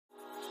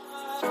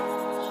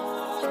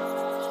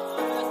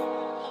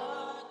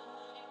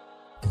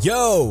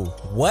Yo,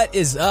 what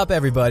is up,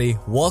 everybody?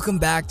 Welcome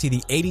back to the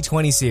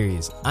 80-20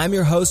 series. I'm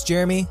your host,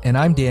 Jeremy. And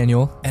I'm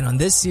Daniel. And on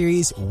this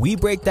series, we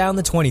break down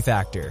the 20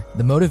 factor.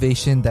 The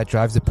motivation that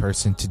drives a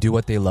person to do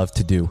what they love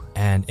to do.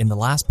 And in the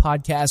last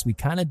podcast, we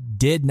kind of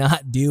did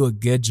not do a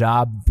good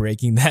job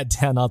breaking that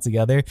down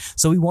altogether.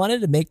 So we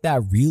wanted to make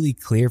that really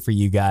clear for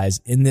you guys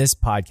in this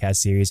podcast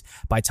series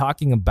by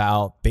talking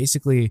about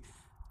basically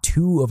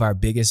two of our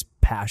biggest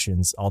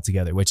passions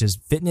altogether, which is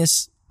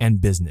fitness and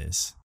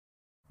business.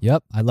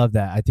 Yep, I love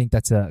that. I think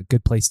that's a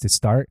good place to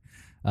start.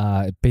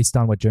 Based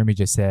on what Jeremy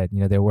just said,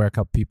 there were a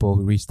couple people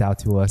who reached out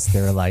to us.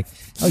 They were like,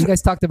 oh, you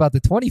guys talked about the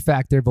 20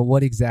 factor, but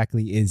what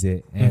exactly is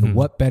it? And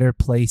what better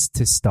place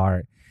to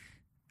start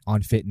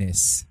on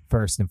fitness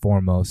first and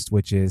foremost,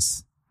 which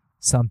is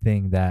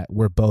something that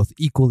we're both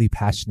equally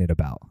passionate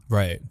about.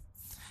 Right.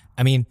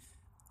 I mean,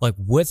 like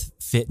with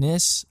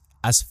fitness,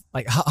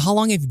 how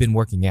long have you been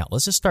working out?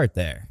 Let's just start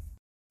there.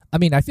 I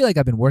mean, I feel like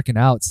I've been working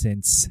out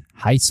since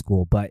high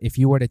school, but if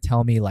you were to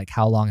tell me like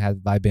how long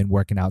have I been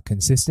working out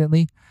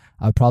consistently,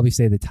 I'd probably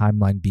say the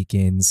timeline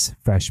begins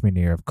freshman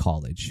year of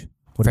college.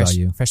 What about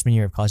you? Freshman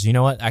year of college. You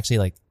know what?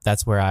 Actually,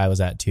 that's where I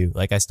was at too.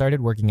 I started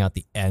working out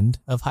the end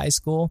of high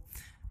school,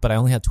 but I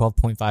only had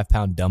 12.5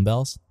 pound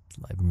dumbbells.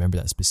 I remember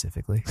that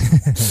specifically.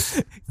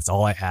 That's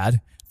all I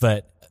had.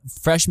 But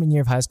freshman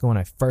year of high school, when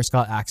I first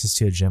got access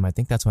to a gym, I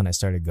think that's when I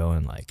started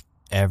going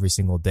every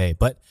single day.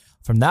 But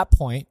from that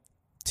point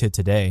to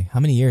today, how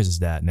many years is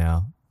that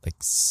now?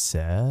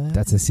 7?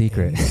 That's a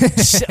secret.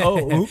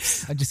 Oh,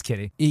 oops. I'm just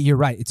kidding. You're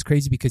right. It's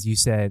crazy because you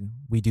said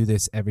we do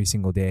this every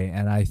single day.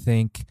 And I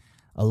think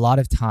a lot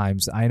of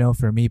times, I know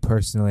for me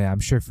personally, I'm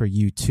sure for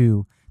you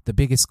too, the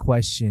biggest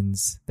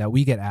questions that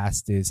we get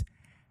asked is,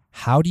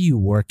 how do you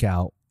work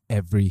out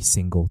every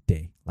single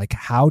day?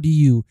 How do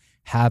you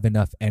have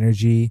enough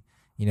energy,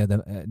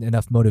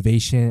 enough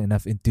motivation,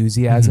 enough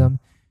enthusiasm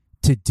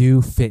to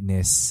do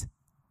fitness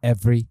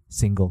every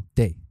single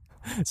day?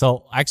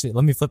 So actually,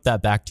 let me flip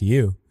that back to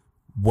you.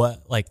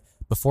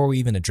 Before we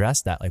even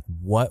address that,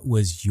 what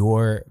was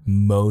your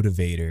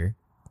motivator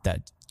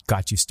that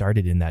got you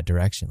started in that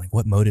direction?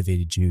 What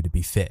motivated you to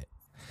be fit?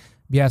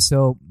 Yeah,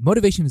 so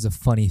motivation is a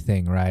funny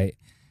thing, right?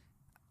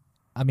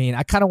 I mean,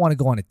 I kind of want to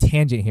go on a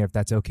tangent here if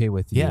that's okay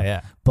with you.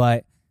 Yeah.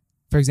 But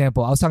for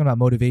example, I was talking about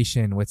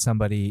motivation with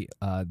somebody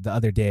the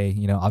other day.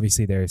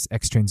 Obviously there's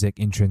extrinsic,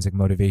 intrinsic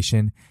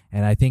motivation.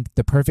 And I think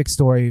the perfect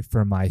story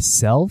for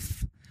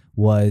myself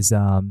was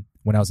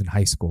when I was in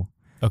high school.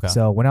 Okay.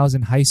 So when I was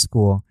in high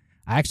school,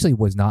 I actually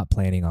was not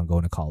planning on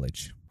going to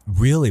college.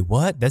 Really?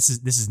 What? This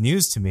is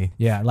news to me.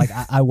 Yeah,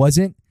 I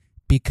wasn't,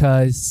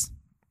 because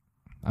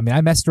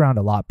I messed around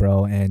a lot,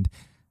 bro. And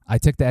I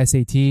took the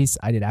SATs.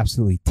 I did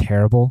absolutely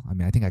terrible.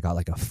 I think I got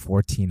a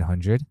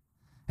 1400,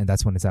 and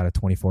that's when it's out of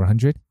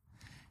 2400.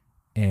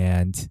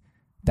 And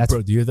that's,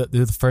 bro, you're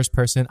the first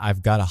person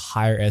I've got a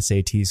higher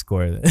SAT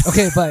score than.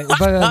 Okay, but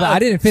I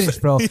didn't finish,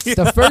 bro.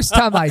 The first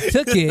time I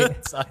took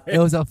it, it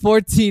was a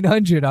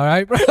 1400. All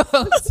right, bro.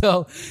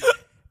 So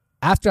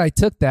after I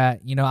took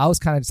that, I was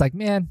kind of just like,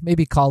 man,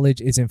 maybe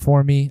college isn't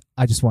for me.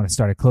 I just want to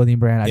start a clothing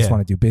brand. I just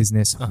want to do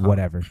business,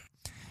 whatever.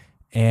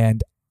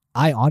 And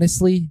I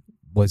honestly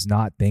was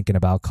not thinking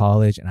about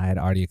college, and I had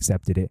already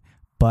accepted it.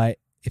 But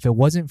if it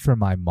wasn't for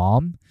my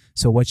mom,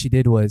 so what she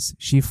did was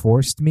she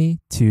forced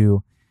me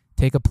to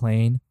take a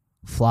plane,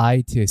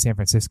 fly to San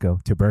Francisco,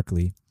 to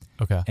Berkeley,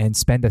 and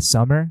spend a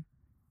summer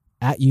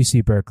at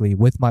UC Berkeley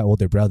with my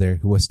older brother,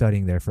 who was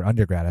studying there for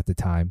undergrad at the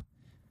time,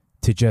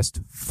 to just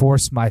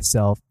force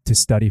myself to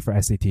study for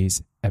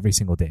SATs every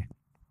single day.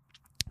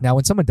 Now,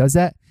 when someone does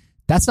that,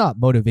 that's not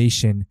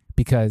motivation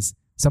because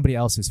somebody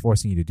else is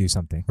forcing you to do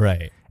something.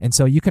 Right. And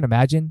so you can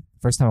imagine,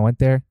 first time I went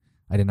there,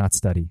 I did not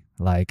study.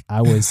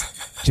 I was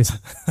just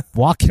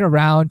walking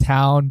around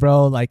town,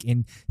 bro,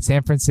 in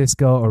San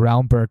Francisco,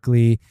 around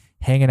Berkeley,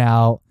 hanging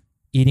out,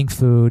 eating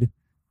food,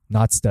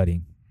 not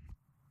studying.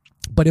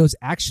 But it was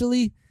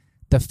actually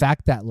the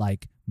fact that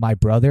my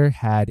brother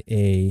had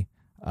a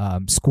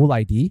school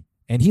ID,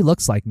 and he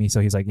looks like me.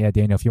 So he's like, yeah,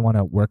 Daniel, if you want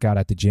to work out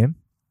at the gym,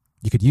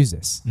 you could use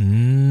this.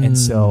 And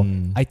so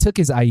I took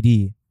his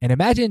ID, and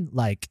imagine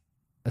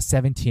a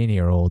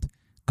 17-year-old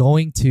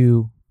going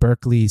to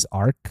Berkeley's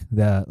ARC.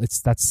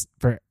 That's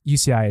for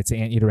UCI. It's an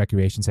Anteater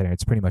Recreation Center.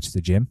 It's pretty much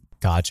the gym.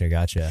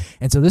 Gotcha.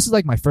 And so this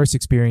is my first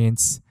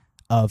experience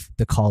of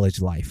the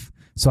college life.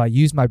 So I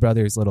used my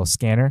brother's little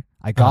scanner.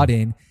 I got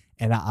in,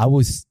 and I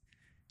was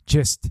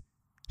just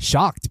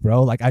shocked,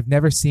 bro. I've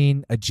never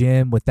seen a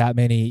gym with that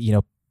many,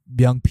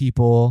 young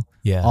people,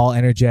 all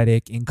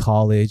energetic in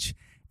college.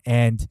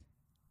 And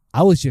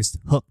I was just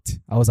hooked.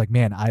 I was like,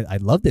 man, I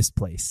love this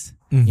place,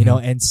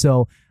 And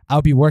so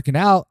I'll be working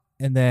out,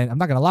 and then I'm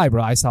not going to lie,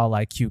 bro, I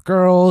saw cute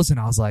girls, and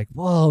I was like,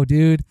 whoa,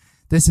 dude,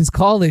 this is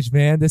college,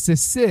 man. This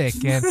is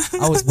sick. And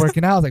I was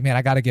working out. I was like, man,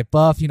 I got to get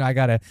buff. I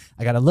got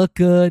to look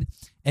good.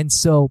 And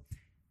so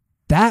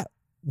that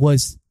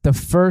was the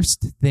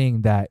first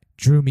thing that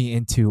drew me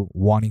into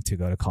wanting to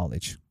go to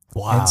college.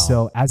 Wow. And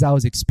so as I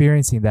was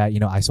experiencing that,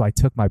 I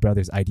took my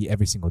brother's ID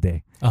every single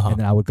day, and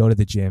then I would go to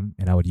the gym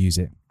and I would use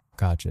it.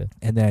 Gotcha.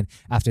 And then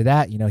after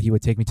that, he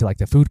would take me to like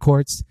the food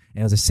courts,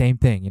 and it was the same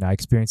thing. I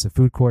experienced the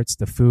food courts,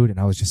 the food, and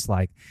I was just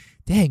like,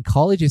 dang,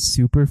 college is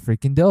super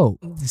freaking dope.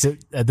 So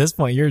at this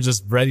point, you're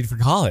just ready for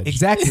college.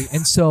 Exactly.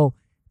 And so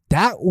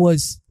that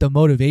was the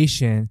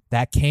motivation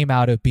that came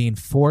out of being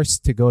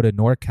forced to go to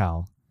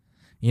NorCal.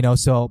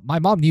 So my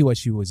mom knew what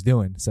she was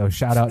doing. So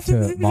shout out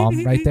to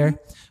mom right there.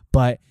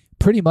 But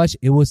pretty much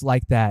it was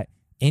like that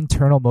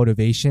internal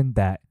motivation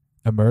that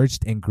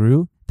emerged and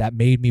grew that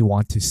made me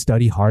want to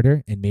study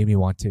harder and made me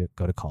want to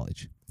go to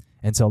college.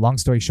 And so long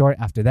story short,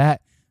 after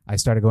that, I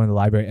started going to the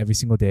library every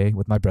single day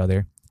with my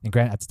brother. And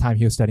Grant, at the time,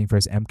 he was studying for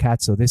his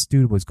MCAT. So this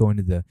dude was going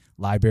to the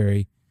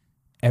library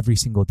every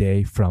single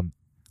day from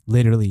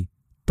literally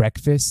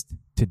breakfast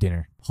to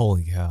dinner.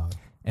 Holy cow.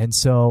 And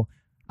so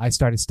I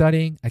started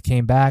studying. I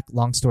came back.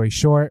 Long story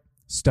short,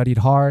 studied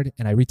hard,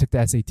 and I retook the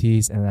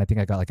SATs, and I think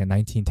I got like a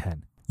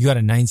 1910. You got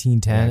a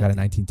 1910? Yeah, I got a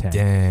 1910.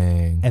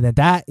 Dang. And then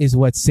that is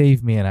what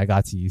saved me, and I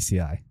got to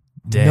UCI.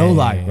 Dang. No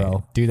lie,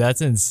 bro. Dude,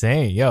 that's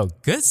insane. Yo,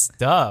 good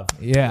stuff.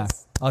 Yeah.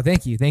 Oh,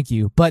 thank you. Thank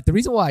you. But the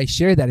reason why I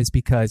share that is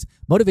because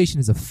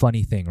motivation is a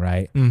funny thing,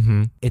 right?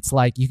 Mm-hmm. It's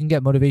like you can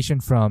get motivation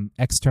from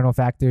external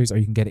factors or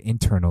you can get it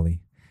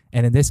internally.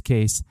 And in this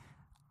case,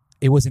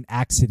 it was an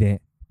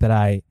accident that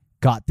I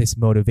got this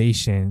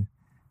motivation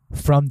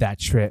from that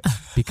trip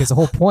because the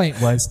whole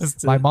point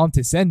was my mom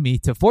to send me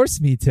to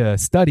force me to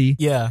study.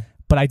 Yeah.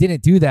 But I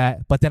didn't do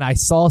that. But then I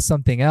saw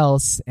something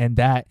else, and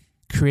that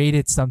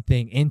created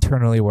something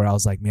internally where I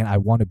was like, man, I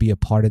want to be a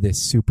part of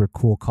this super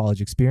cool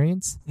college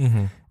experience.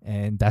 Mm-hmm.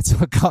 And that's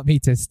what got me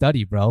to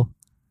study, bro.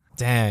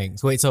 Dang.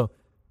 So wait, so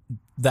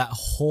that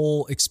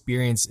whole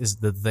experience is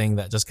the thing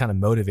that just kind of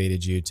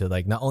motivated you to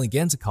like not only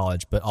get into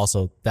college, but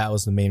also that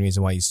was the main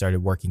reason why you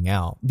started working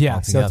out.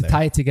 Yeah. So to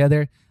tie it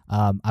together,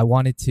 I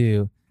wanted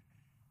to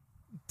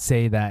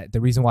say that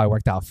the reason why I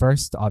worked out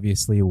first,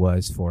 obviously,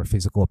 was for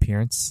physical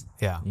appearance.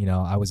 Yeah.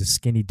 I was a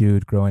skinny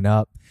dude growing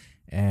up,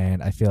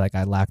 and I feel like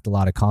I lacked a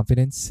lot of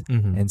confidence.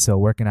 Mm-hmm. And so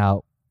working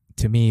out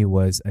to me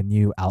was a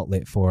new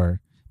outlet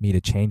for me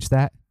to change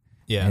that.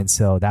 Yeah. And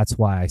so that's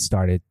why I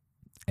started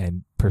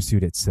and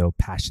pursued it so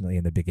passionately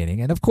in the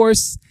beginning. And of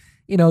course,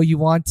 you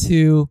want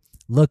to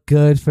look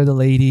good for the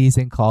ladies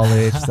in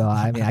college. So,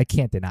 I mean, I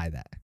can't deny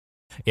that.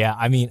 Yeah.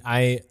 I mean,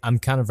 I'm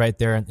kind of right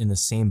there in the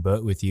same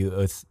boat with you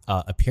with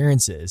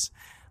appearances.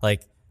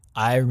 Like,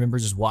 I remember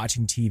just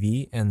watching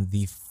TV, and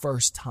the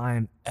first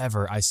time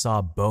ever I saw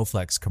a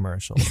Bowflex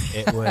commercial,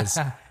 it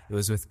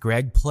was with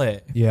Greg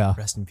Plitt. Yeah.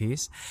 Rest in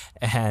peace.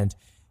 And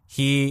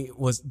he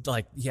was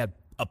like, he had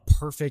a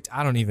perfect,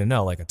 I don't even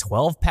know, like a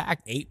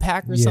 12-pack,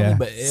 8-pack or something.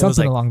 But it something was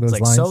like, along those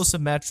like lines. so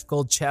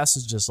symmetrical. Chest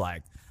is just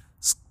like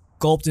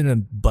sculpted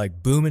and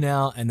like booming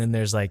out. And then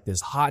there's like this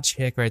hot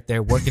chick right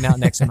there working out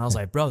next to him. I was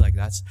like, bro, like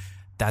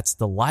that's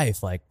the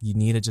life. Like, you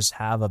need to just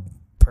have a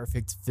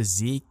perfect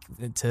physique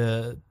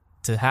to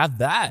have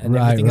that and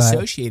everything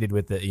associated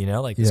with it,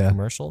 like this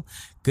commercial.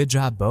 Good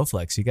job,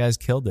 Bowflex. You guys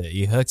killed it.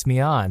 You hooked me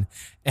on.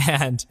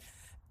 And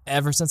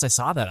ever since I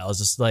saw that, I was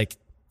just like,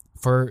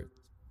 for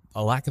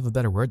a lack of a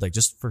better word, like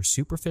just for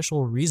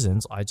superficial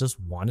reasons, I just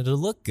wanted to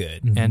look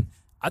good. Mm-hmm. And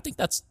I think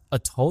that's a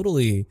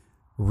totally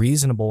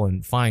reasonable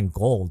and fine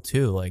goal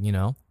too. Like,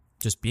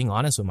 just being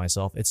honest with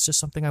myself, it's just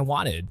something I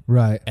wanted.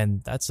 Right.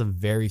 And that's a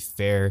very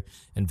fair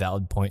and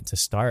valid point to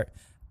start.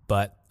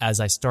 But as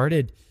I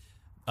started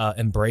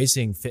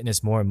embracing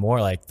fitness more and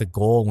more, like the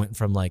goal went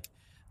from like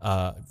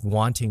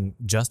wanting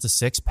just a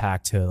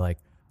 6-pack to like,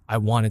 I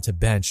wanted to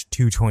bench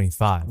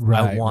 225.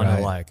 I want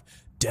to like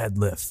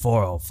deadlift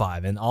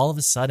 405. And all of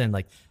a sudden,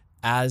 like,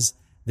 as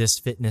this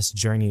fitness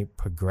journey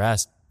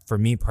progressed, for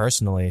me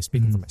personally,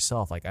 speaking for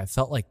myself, like, I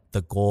felt like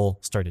the goal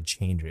started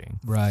changing.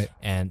 Right.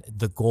 And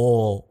the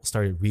goal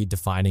started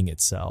redefining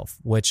itself,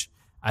 which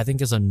I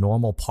think is a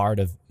normal part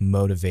of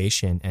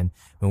motivation. And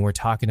when we're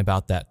talking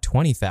about that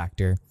 20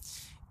 factor,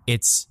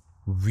 it's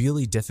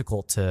really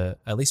difficult to,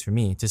 at least for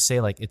me, to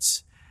say like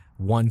it's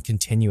one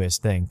continuous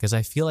thing. Because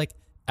I feel like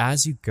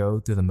as you go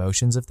through the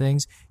motions of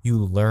things, you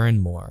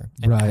learn more.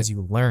 And as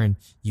you learn,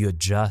 you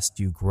adjust,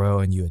 you grow,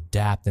 and you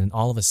adapt. And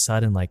all of a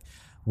sudden, like,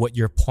 what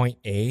your point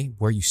A,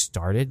 where you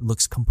started,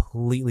 looks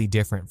completely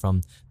different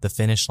from the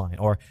finish line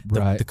or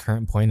the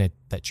current point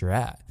that you're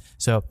at.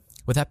 So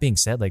with that being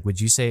said, like,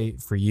 would you say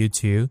for you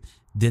too,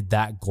 did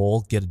that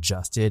goal get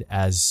adjusted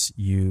as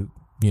you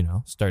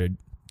started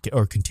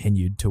or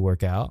continued to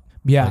work out?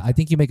 Yeah, I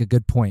think you make a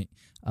good point.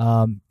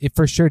 It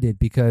for sure did,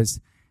 because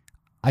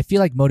I feel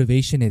like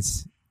motivation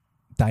is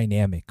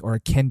dynamic, or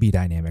it can be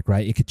dynamic,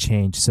 right? It could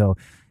change. So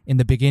in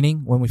the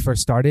beginning, when we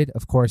first started,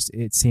 of course,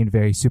 it seemed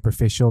very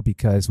superficial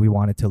because we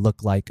wanted to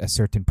look like a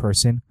certain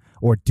person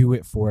or do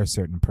it for a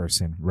certain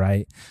person,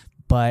 right?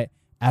 But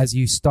as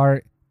you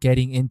start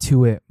getting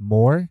into it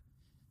more,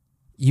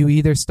 you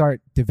either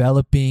start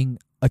developing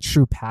a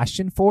true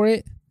passion for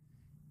it,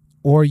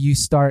 or you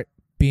start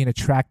being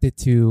attracted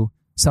to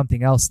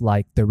something else,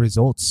 like the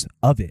results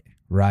of it,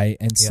 right?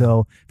 And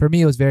so for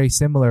me, it was very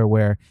similar,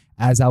 where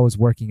as I was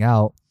working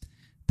out,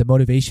 the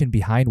motivation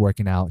behind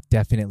working out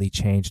definitely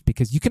changed,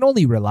 because you can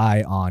only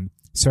rely on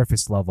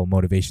surface level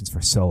motivations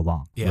for so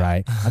long, Yeah.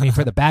 right? I mean,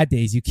 for the bad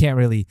days, you can't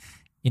really,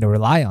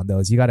 rely on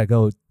those. You got to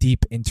go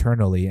deep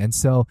internally. And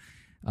so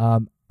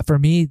for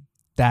me,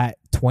 that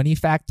 20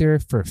 factor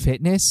for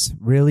fitness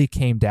really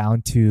came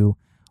down to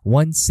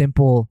one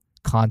simple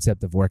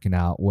concept of working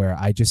out, where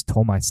I just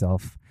told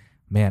myself,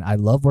 man, I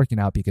love working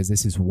out because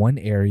this is one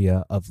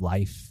area of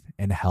life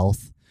and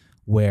health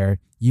where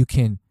you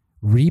can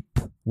reap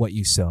what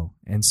you sow.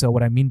 And so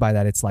what I mean by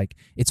that,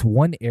 it's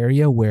one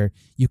area where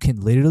you can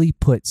literally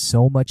put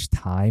so much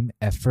time,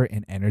 effort,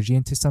 and energy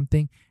into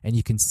something, and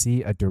you can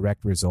see a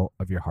direct result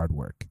of your hard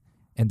work.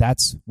 And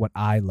that's what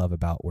I love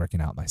about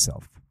working out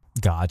myself.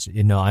 Gotcha.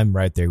 I'm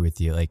right there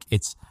with you. Like,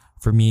 it's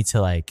for me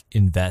to like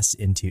invest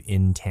into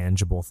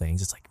intangible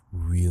things. It's like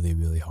really,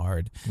 really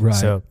hard. Right.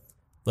 So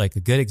like a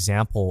good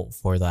example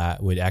for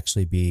that would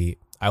actually be,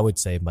 I would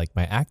say, like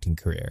my acting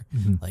career.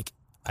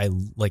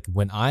 Like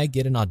when I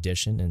get an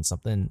audition and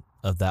something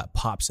of that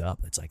pops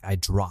up, it's like I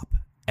drop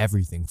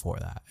everything for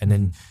that. And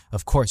then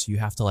of course you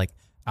have to, like,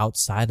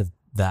 outside of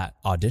that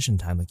audition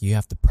time, like you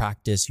have to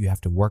practice, you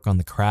have to work on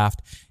the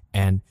craft,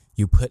 and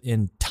you put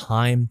in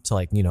time to,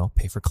 like,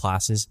 pay for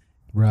classes,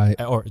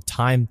 Right. or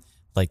time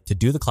like to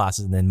do the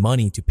classes, and then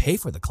money to pay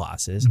for the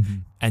classes.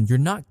 And you're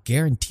not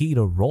guaranteed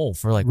a role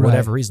for like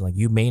whatever reason. Like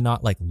you may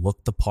not like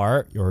look the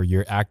part, or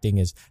your acting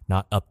is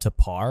not up to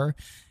par.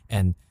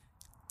 And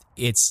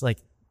it's like,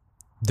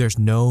 there's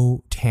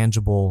no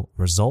tangible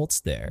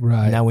results there.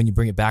 Right. Now, when you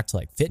bring it back to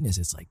like fitness,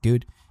 it's like,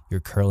 dude, you're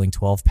curling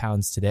 12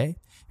 pounds today.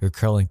 You're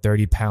curling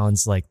 30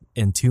 pounds like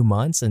in 2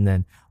 months. And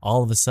then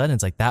all of a sudden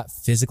it's like that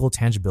physical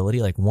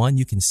tangibility. Like, one,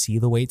 you can see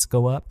the weights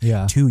go up.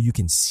 Yeah. Two, you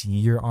can see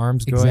your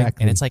arms growing.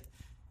 Exactly. And it's like,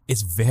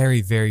 it's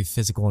very, very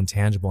physical and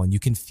tangible, and you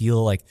can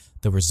feel like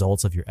the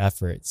results of your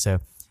effort. So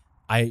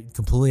I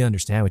completely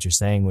understand what you're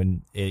saying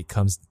when it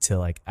comes to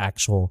like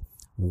actual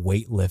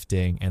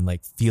weightlifting and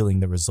like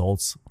feeling the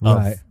results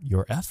of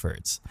your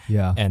efforts.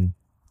 Yeah. And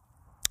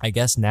I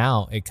guess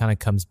now it kind of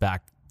comes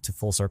back to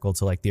full circle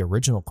to like the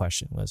original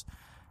question was,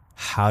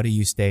 how do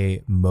you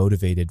stay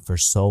motivated for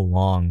so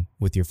long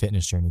with your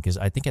fitness journey? Because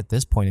I think at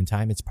this point in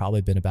time, it's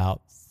probably been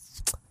about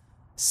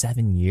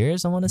 7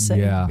 years, I want to say,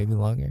 maybe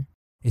longer.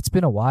 It's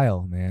been a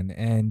while, man.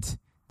 And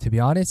to be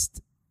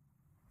honest,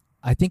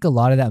 I think a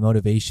lot of that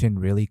motivation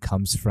really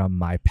comes from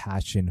my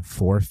passion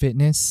for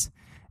fitness.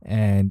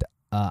 And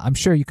I'm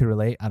sure you could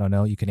relate. I don't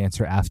know. You can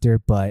answer after.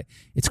 But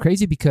it's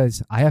crazy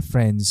because I have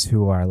friends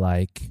who are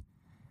like,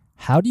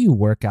 how do you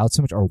work out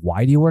so much, or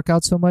why do you work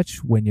out so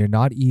much when you're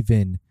not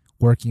even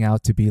working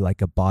out to be like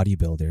a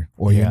bodybuilder,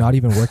 or you're not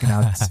even working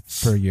out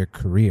for your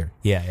career?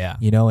 Yeah.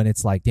 And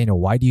it's like, Daniel,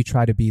 why do you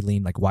try to be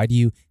lean? Like, why do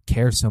you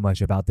care so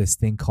much about this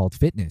thing called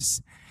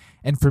fitness?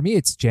 And for me,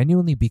 it's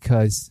genuinely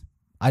because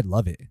I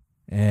love it.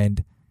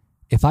 And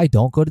if I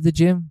don't go to the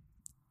gym,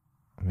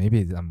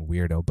 maybe I'm a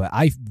weirdo, but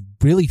I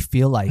really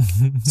feel like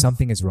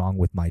something is wrong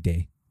with my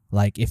day.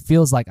 Like, it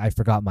feels like I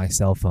forgot my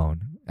cell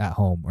phone at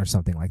home or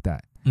something like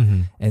that.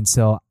 And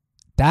so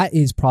that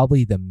is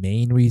probably the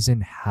main reason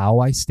how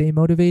I stay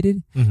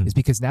motivated, is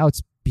because now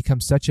it's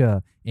become such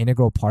a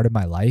integral part of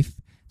my life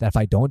that if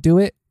I don't do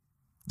it,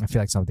 I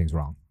feel like something's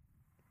wrong.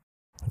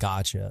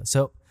 Gotcha.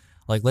 So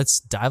like, let's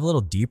dive a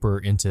little deeper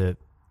into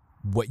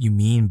what you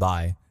mean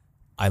by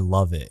I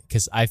love it.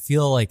 Because I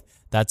feel like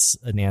that's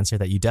an answer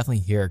that you definitely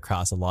hear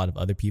across a lot of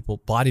other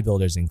people,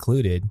 bodybuilders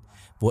included.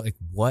 But like,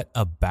 what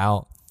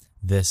about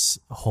this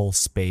whole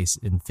space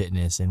in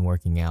fitness and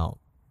working out?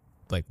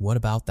 Like, what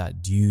about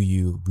that do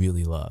you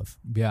really love?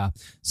 Yeah.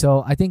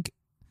 So I think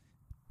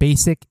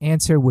basic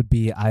answer would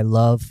be I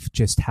love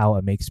just how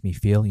it makes me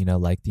feel,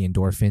 like the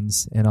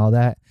endorphins and all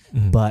that.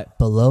 But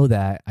below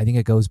that, I think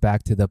it goes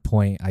back to the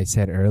point I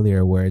said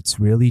earlier, where it's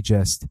really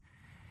just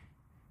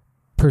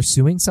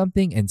pursuing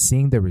something and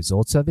seeing the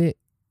results of it.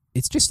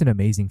 It's just an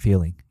amazing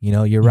feeling.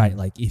 You're right.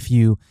 Like, if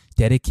you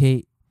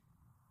dedicate,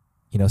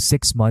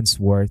 6 months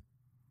worth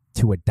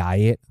to a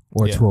diet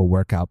or to a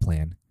workout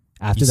plan,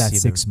 after that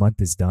 6 month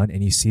is done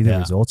and you see the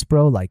results,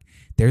 bro, like,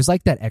 there's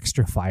like that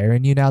extra fire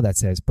in you now that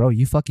says, bro,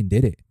 you fucking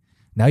did it.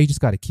 Now you just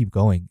got to keep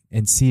going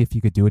and see if you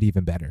could do it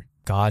even better.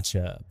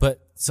 Gotcha.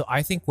 But so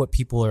I think what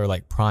people are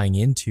like prying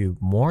into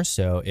more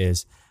so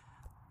is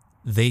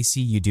they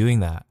see you doing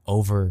that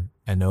over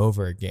and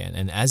over again.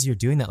 And as you're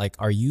doing that, like,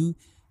 are you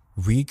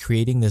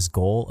recreating this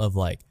goal of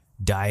like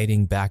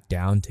dieting back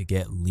down to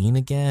get lean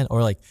again?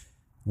 Or like,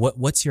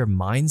 what's your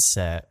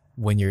mindset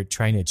when you're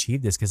trying to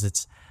achieve this? Because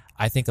it's,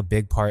 I think, a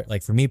big part,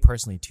 like for me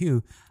personally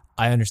too,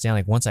 I understand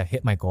like once I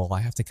hit my goal,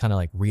 I have to kind of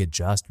like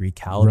readjust,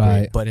 recalibrate.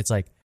 Right. But it's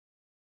like,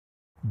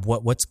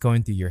 what's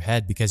going through your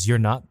head? Because you're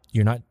not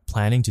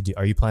planning to do,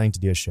 are you planning to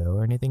do a show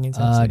or anything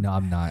anytime? No,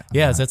 I'm not.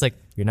 So it's like,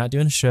 you're not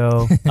doing a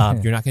show.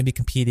 You're not going to be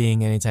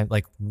competing anytime.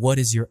 Like, what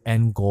is your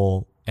end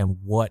goal? And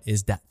what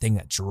is that thing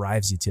that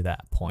drives you to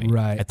that point?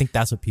 Right. I think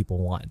that's what people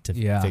want to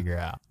figure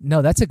out.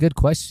 No, that's a good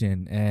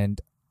question. And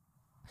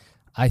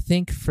I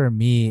think for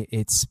me,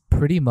 it's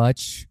pretty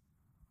much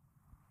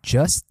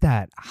just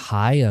that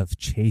high of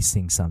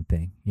chasing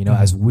something.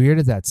 As weird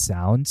as that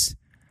sounds,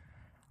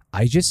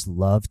 I just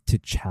love to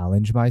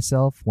challenge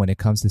myself when it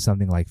comes to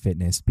something like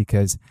fitness,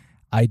 because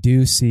I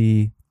do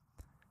see,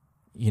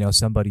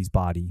 somebody's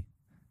body,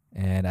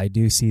 and I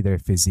do see their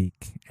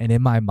physique. And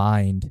in my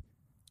mind,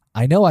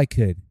 I know I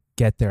could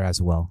get there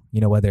as well.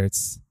 Whether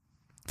it's,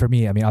 for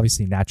me, I mean,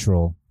 obviously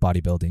natural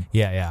bodybuilding.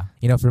 Yeah,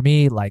 yeah. For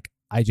me, like,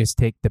 I just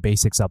take the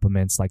basic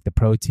supplements like the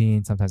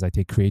protein. Sometimes I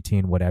take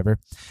creatine, whatever.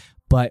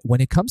 But when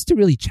it comes to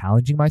really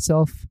challenging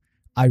myself,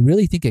 I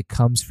really think it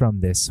comes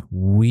from this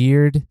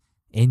weird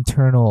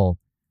internal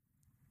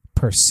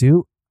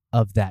pursuit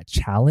of that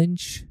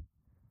challenge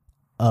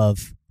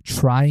of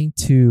trying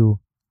to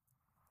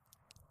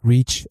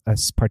reach a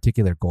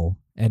particular goal.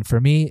 And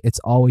for me, it's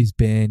always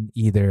been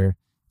either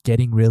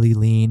getting really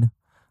lean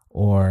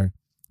or,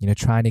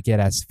 trying to get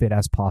as fit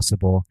as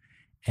possible.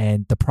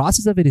 And the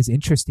process of it is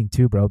interesting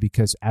too, bro,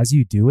 because as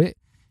you do it,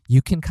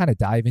 you can kind of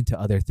dive into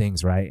other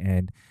things, right?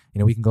 And,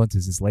 we can go into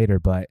this later,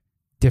 but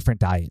different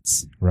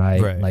diets,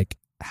 right? Like,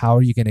 how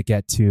are you going to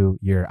get to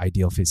your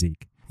ideal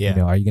physique? Yeah.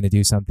 Are you going to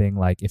do something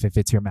like if it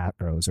fits your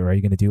macros, or are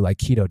you going to do like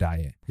keto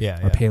diet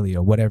or paleo,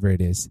 whatever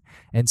it is?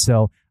 And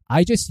so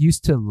I just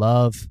used to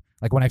love,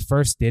 like when I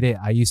first did it,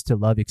 I used to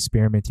love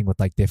experimenting with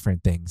like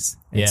different things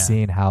and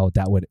seeing how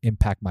that would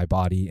impact my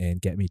body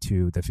and get me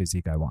to the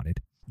physique I wanted.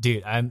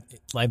 Dude, I'm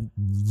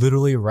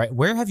literally right.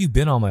 Where have you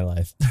been all my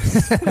life?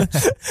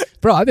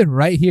 Bro, I've been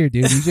right here,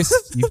 dude.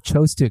 You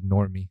chose to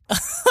ignore me.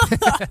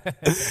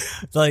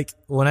 Like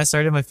when I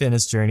started my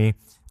fitness journey,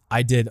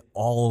 I did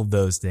all of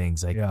those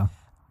things. Like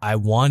I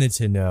wanted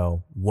to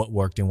know what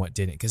worked and what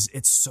didn't, because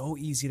it's so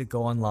easy to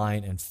go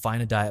online and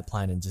find a diet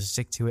plan and just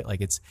stick to it.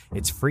 Like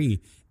it's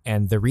free.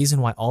 And the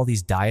reason why all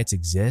these diets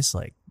exist,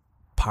 like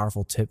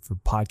powerful tip for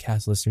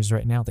podcast listeners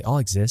right now, they all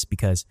exist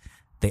because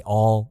they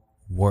all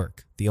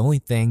work. The only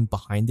thing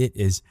behind it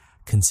is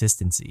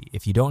consistency.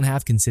 If you don't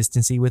have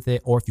consistency with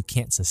it, or if you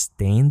can't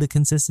sustain the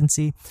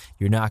consistency,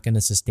 you're not going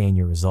to sustain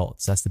your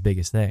results. That's the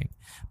biggest thing.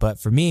 But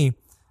for me,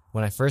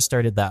 when I first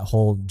started that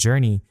whole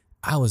journey,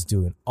 I was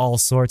doing all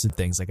sorts of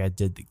things. Like I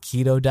did the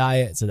keto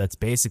diet. So that's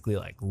basically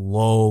like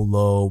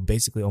low,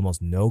 basically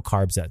almost no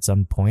carbs at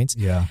some points.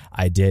 Yeah.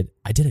 I did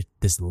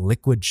this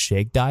liquid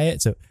shake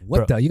diet. So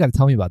you got to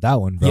tell me about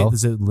that one, bro. Yeah,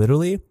 so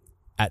literally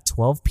at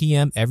 12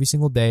 p.m. every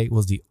single day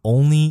was the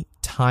only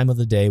time of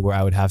the day where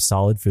I would have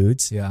solid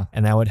foods. Yeah.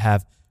 And I would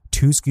have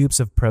 2 scoops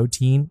of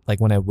protein.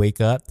 Like when I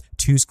wake up,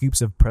 2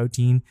 scoops of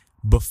protein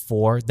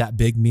before that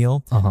big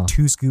meal,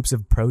 2 scoops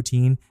of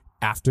protein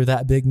after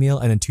that big meal,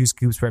 and then 2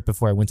 scoops right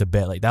before I went to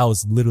bed. Like that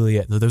was literally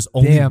it. There's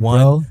only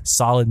one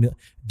solid meal.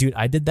 Dude,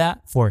 I did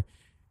that for,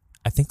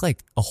 I think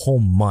like a whole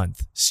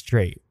month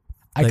straight.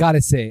 I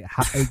gotta say,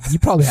 you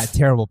probably had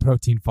terrible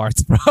protein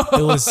farts, bro.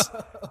 It was,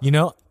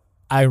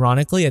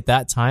 ironically at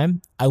that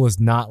time, I was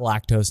not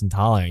lactose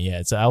intolerant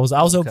yet. So I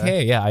was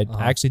okay. Yeah. I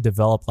actually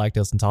developed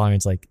lactose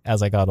intolerance like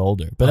as I got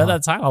older. But at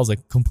that time I was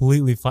like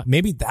completely fine.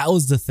 Maybe that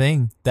was the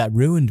thing that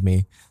ruined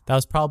me. That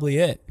was probably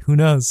it. Who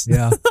knows?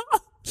 Yeah.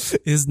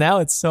 Is now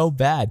it's so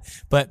bad.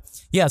 But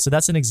yeah, so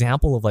that's an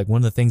example of like one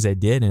of the things I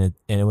did, and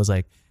it was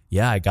like,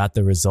 yeah, I got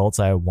the results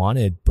I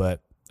wanted,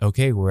 but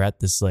okay, we're at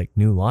this like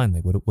new line.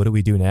 Like what do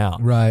we do now?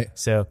 Right.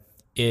 So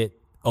it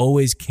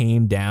always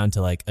came down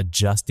to like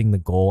adjusting the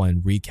goal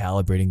and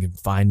recalibrating and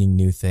finding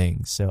new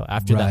things. So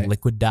after that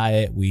liquid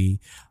diet, we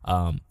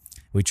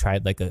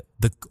tried like the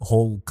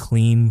whole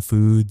clean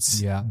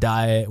foods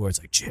diet, where it's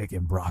like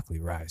chicken, broccoli,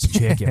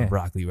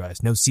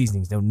 rice, no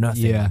seasonings, no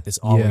nothing, like this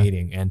all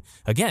eating. And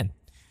again,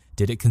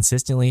 did it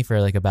consistently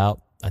for like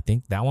about, I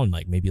think that one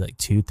like maybe like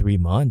 2-3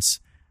 months.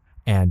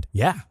 And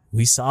yeah,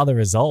 we saw the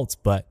results,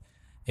 but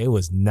it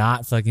was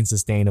not fucking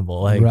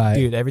sustainable. Like,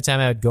 dude, every time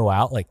I would go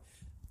out, like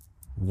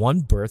my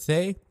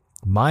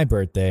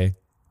birthday,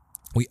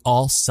 we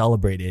all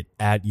celebrated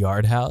at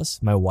Yard House.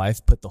 My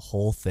wife put the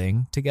whole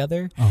thing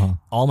together.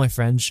 All my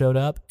friends showed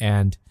up,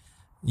 and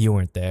you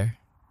weren't there.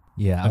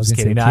 Yeah, I was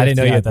kidding. No, I didn't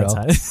know you at that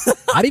time.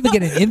 I didn't even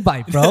get an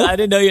invite, bro. I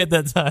didn't know you at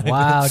that time.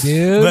 Wow,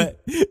 dude.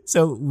 But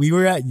so we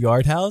were at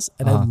Yard House,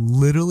 and I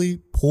literally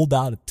pulled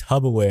out a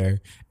Tupperware,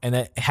 and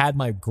I had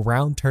my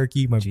ground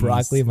turkey, my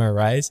broccoli, my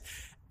rice,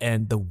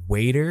 and the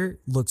waiter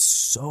looked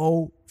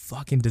so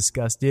fucking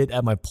disgusted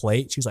at my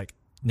plate. She was like,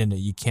 no,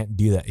 you can't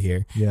do that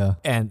here. Yeah.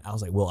 And I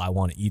was like, well, I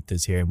want to eat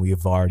this here, and we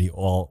have already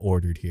all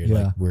ordered here.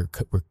 Yeah. Like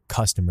we're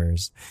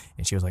customers.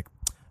 And she was like,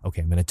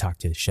 okay, I'm going to talk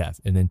to the chef.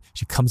 And then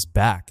she comes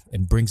back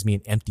and brings me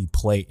an empty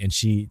plate, and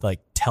she like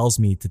tells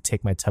me to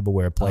take my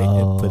Tupperware plate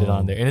and put it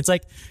on there. And it's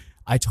like,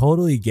 I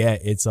totally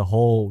get it's a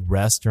whole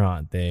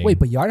restaurant thing. Wait,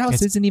 but Yard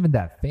House isn't even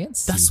that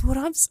fancy. That's what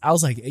I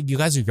was like, you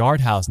guys are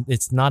Yard House.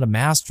 It's not a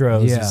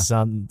Mastro's or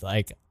something.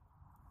 Like,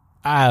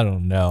 I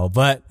don't know.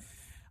 But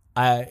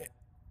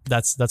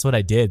that's what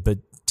I did. But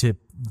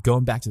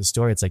going back to the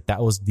story, it's like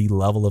that was the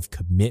level of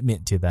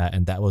commitment to that,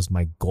 and that was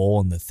my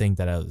goal and the thing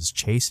that I was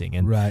chasing.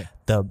 And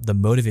the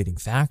motivating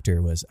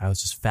factor was I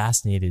was just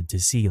fascinated to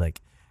see,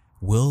 like,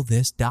 will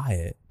this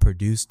diet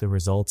produce the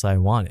results I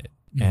wanted?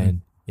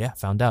 And yeah,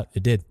 found out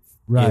it did.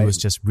 It was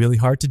just really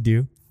hard to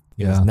do.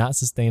 It was not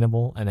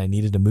sustainable, and I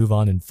needed to move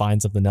on and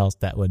find something else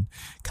that would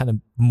kind of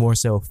more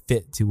so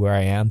fit to where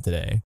I am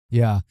today.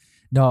 Yeah.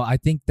 No, I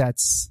think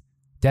that's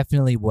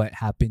definitely what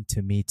happened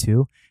to me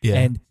too. Yeah.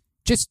 And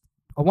just,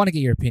 I want to get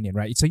your opinion,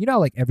 right? So,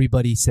 like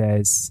everybody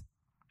says,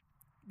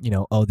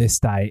 oh, this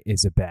diet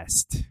is the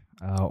best,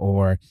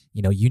 or,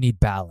 you need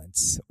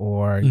balance,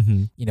 or,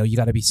 you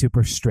got to be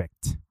super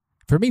strict.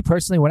 For me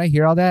personally, when I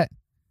hear all that,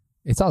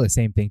 it's all the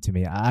same thing to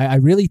me. I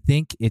really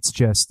think it's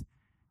just,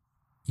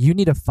 you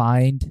need to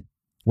find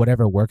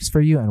whatever works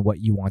for you and what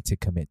you want to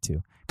commit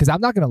to. Because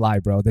I'm not going to lie,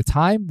 bro. The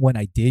time when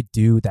I did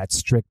do that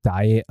strict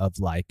diet of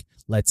like,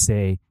 let's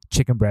say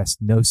chicken breast,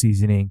 no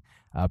seasoning,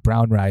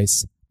 brown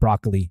rice,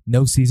 broccoli,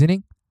 no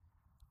seasoning,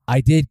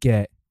 I did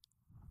get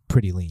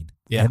pretty lean.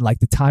 Yeah. And like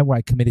the time where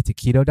I committed to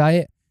keto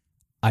diet,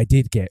 I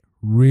did get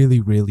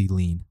really, really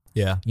lean.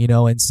 Yeah.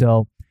 And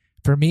so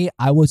for me,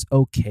 I was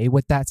okay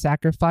with that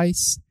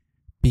sacrifice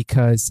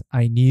because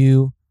I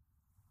knew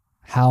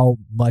how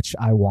much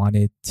I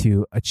wanted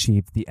to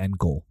achieve the end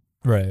goal.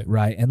 Right.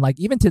 Right. And like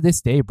even to this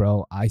day,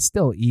 bro, I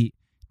still eat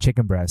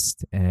chicken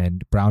breast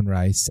and brown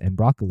rice and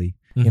broccoli.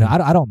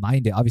 I don't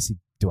mind it. Obviously,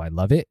 do I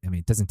love it? I mean,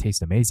 it doesn't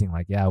taste amazing.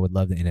 Like, yeah, I would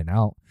love the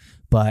In-N-Out.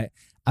 But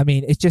I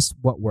mean, it's just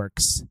what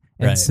works.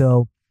 And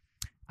so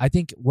I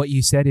think what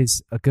you said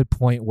is a good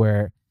point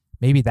where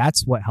maybe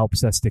that's what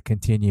helps us to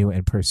continue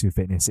and pursue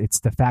fitness. It's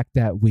the fact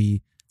that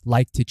we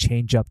like to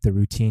change up the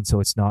routine so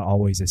it's not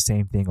always the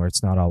same thing or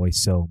it's not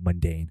always so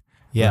mundane.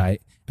 Yeah.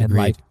 Right. And Agreed.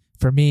 like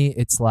for me,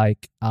 it's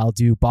like I'll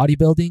do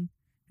bodybuilding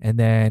and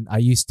then I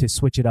used to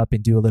switch it up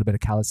and do a little bit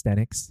of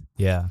calisthenics.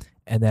 Yeah.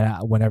 And then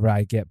whenever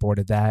I get bored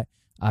of that,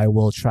 I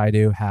will try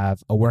to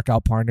have a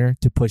workout partner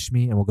to push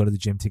me and we'll go to the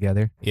gym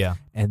together. Yeah.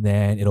 And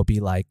then it'll be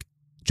like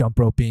jump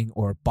roping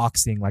or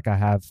boxing like I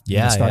have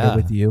started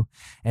with you.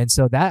 And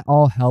so that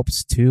all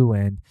helps too.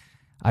 And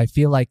I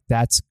feel like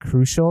that's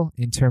crucial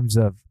in terms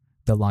of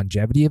the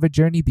longevity of a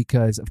journey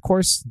because, of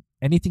course,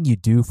 anything you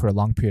do for a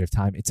long period of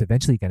time, it's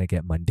eventually going to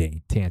get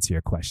mundane, to answer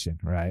your question,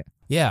 right?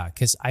 Yeah,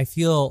 because I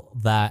feel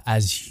that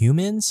as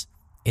humans,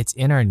 it's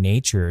in our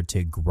nature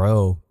to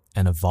grow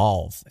and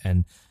evolve.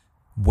 And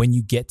when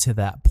you get to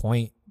that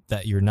point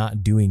that you're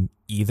not doing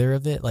either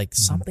of it, like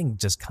something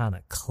just kind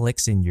of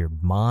clicks in your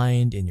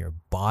mind, in your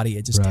body.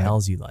 It just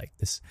tells you like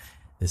this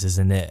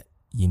isn't it.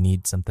 You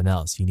need something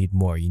else. You need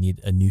more. You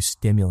need a new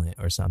stimulant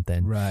or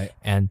something. Right.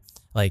 And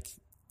like,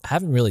 I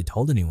haven't really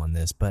told anyone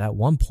this, but at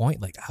one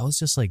point, like I was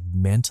just like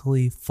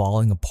mentally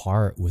falling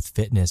apart with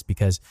fitness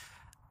because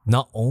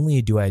not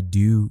only do I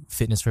do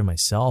fitness for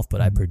myself,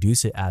 but I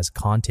produce it as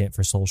content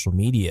for social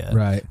media,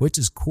 right? Which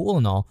is cool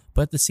and all.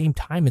 But at the same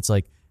time, it's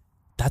like,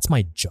 that's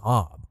my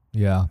job.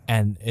 Yeah.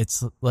 And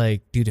it's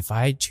like, dude, if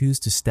I choose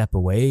to step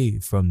away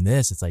from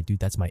this, it's like, dude,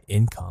 that's my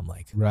income.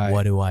 Like,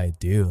 what do I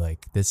do?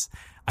 Like this,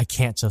 I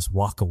can't just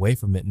walk away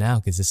from it now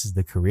because this is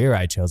the career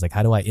I chose. Like,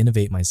 how do I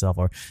innovate myself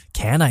or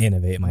can I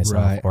innovate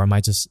myself or am I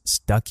just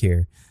stuck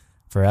here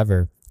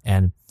forever?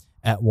 And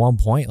at one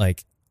point,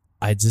 like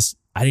I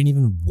didn't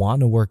even want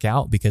to work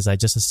out because I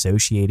just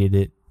associated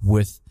it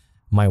with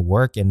my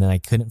work. And then I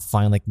couldn't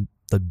find like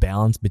the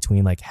balance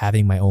between like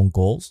having my own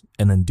goals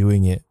and then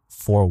doing it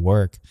for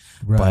work.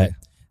 But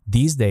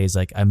these days,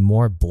 like I'm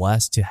more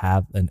blessed to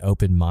have an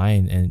open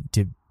mind and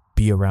to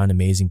be around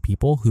amazing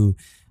people who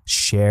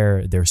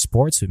share their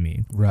sports with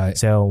me. Right.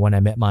 So when I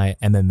met my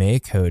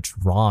MMA coach,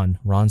 Ron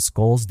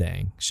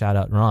Skolsdang, shout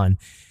out Ron,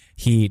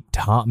 he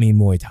taught me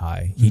Muay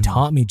Thai. He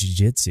taught me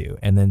Jiu-Jitsu.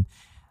 And then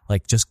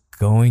like just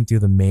going through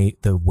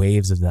the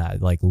waves of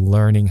that, like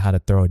learning how to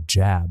throw a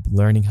jab,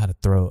 learning how to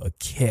throw a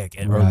kick,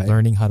 and or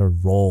learning how to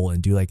roll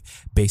and do like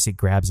basic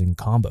grabs and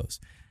combos.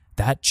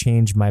 That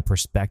changed my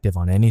perspective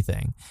on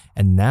anything.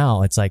 And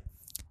now it's like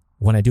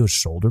when I do a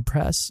shoulder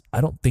press,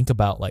 I don't think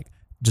about like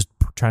just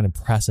trying to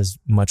press as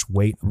much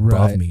weight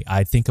above me.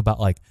 I think about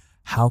like,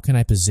 how can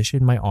I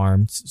position my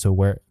arms so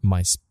where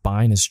my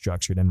spine is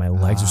structured and my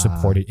legs are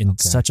supported in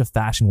such a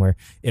fashion where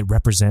it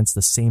represents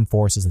the same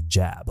force as a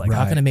jab? Like,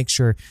 how can I make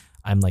sure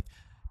I'm like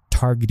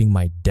targeting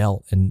my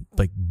delt and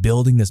like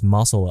building this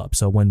muscle up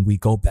so when we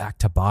go back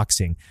to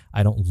boxing,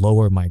 I don't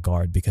lower my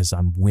guard because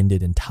I'm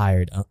winded and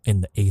tired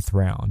in the 8th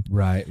round.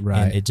 Right.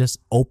 And it just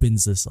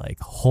opens this like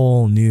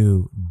whole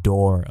new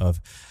door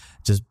of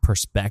just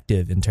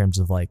perspective in terms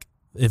of like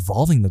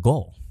evolving the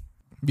goal.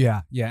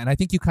 Yeah. And I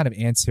think you kind of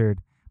answered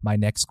my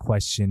next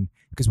question,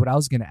 because what I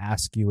was going to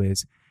ask you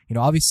is,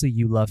 obviously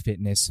you love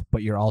fitness,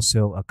 but you're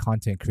also a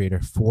content creator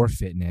for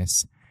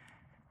fitness.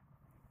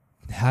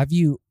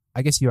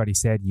 I guess you already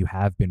said you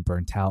have been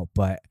burnt out,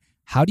 but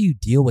how do you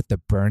deal with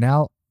the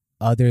burnout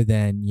other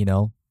than,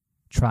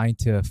 trying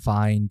to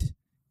find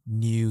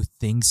new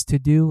things to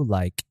do,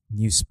 like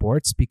new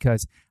sports?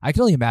 Because I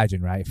can only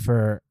imagine, right?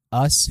 For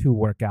us who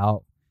work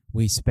out,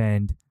 we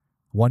spend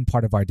one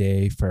part of our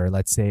day for,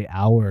 let's say,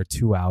 hour or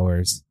 2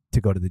 hours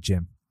to go to the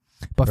gym.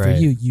 But for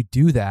you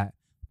do that.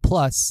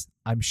 Plus,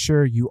 I'm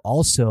sure you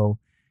also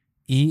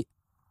eat,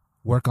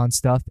 work on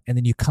stuff, and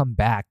then you come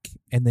back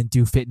and then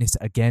do fitness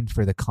again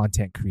for the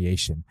content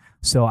creation.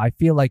 So I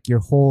feel like your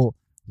whole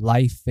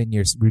life and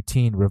your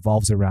routine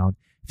revolves around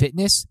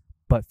fitness,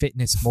 but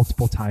fitness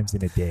multiple times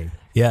in a day.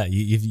 Yeah,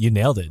 you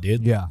nailed it,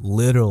 dude. Yeah.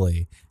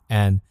 Literally.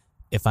 And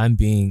if I'm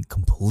being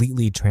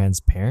completely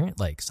transparent,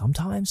 like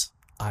sometimes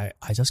I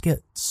just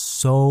get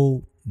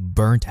so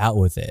burnt out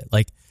with it.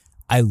 Like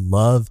I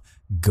love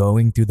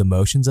going through the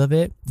motions of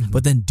it,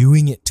 but then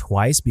doing it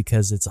twice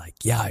because it's like,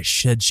 yeah, I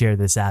should share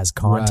this as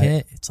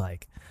content. Right. It's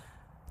like,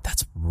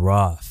 that's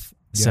rough.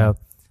 Yeah. So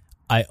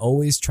I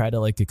always try to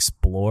like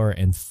explore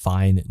and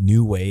find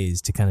new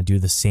ways to kind of do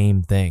the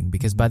same thing,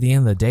 because by the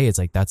end of the day, it's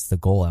like, that's the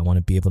goal. I want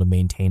to be able to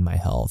maintain my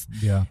health.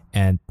 Yeah.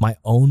 And my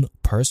own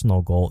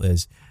personal goal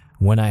is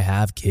when I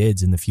have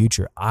kids in the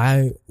future,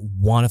 I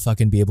want to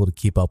fucking be able to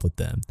keep up with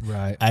them.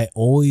 Right. I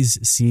always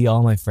see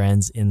all my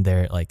friends in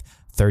their like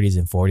 30s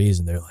and 40s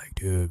and they're like,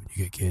 dude,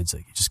 you get kids,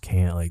 like you just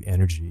can't, like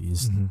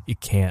energies, you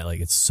can't, like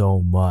it's so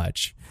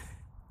much.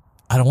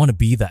 I don't want to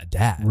be that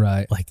dad.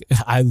 Right. Like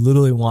I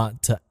literally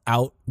want to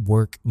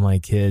outwork my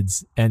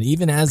kids. And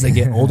even as they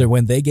get older,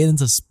 when they get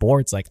into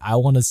sports, like I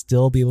want to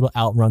still be able to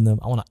outrun them.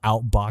 I want to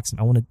outbox them.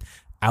 I want to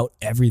out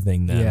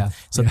everything them. Yeah.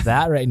 So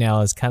that right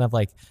now is kind of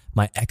like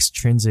my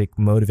extrinsic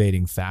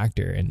motivating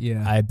factor.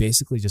 And I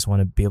basically just want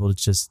to be able to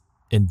just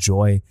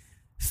enjoy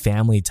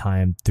family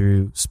time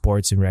through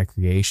sports and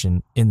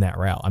recreation in that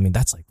route. I mean,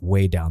 that's like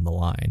way down the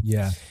line.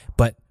 Yeah.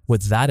 But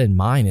with that in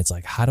mind, it's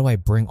like, how do I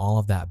bring all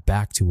of that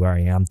back to where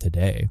I am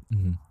today?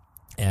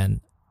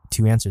 And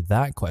to answer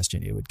that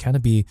question, it would kind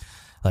of be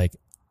like,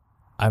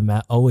 I'm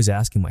always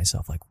asking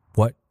myself, like,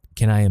 what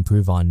can I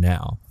improve on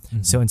now?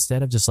 So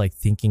instead of just like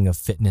thinking of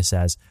fitness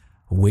as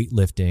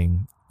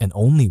weightlifting and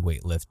only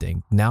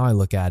weightlifting, now I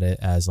look at it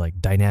as like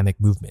dynamic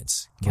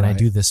movements. Can I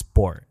do this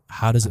sport?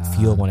 How does it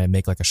feel when I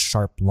make like a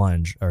sharp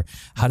lunge? Or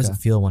how does it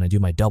feel when I do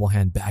my double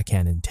hand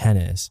backhand in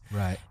tennis?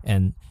 Right.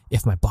 And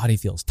if my body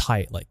feels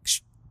tight, like,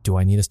 do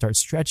I need to start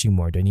stretching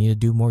more? Do I need to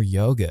do more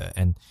yoga?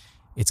 And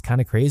it's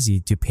kind of crazy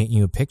to paint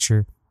you a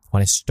picture.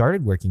 When I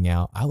started working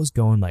out, I was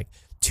going like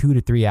 2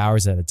 to 3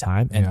 hours at a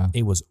time, and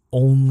it was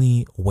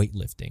only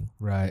weightlifting.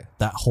 Right.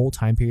 That whole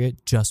time period,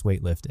 just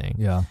weightlifting.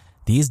 Yeah.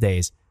 These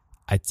days,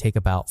 I take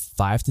about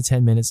 5 to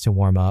 10 minutes to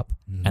warm up,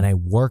 and I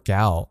work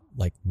out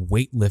like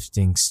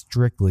weightlifting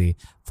strictly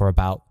for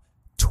about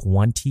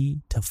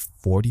 20 to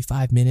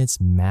 45 minutes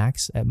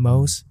max at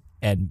most.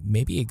 And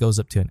maybe it goes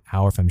up to an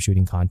hour if I'm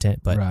shooting content,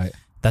 but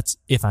that's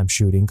if I'm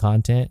shooting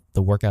content.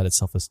 The workout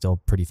itself is still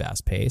pretty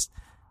fast paced.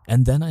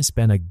 And then I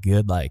spend a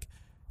good like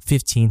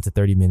 15 to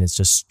 30 minutes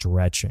just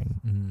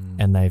stretching.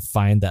 And I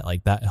find that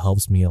like that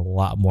helps me a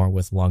lot more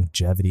with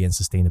longevity and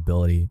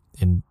sustainability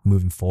in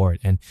moving forward.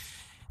 And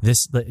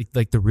this,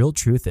 like the real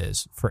truth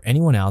is, for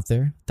anyone out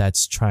there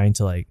that's trying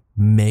to like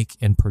make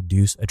and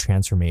produce a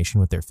transformation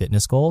with their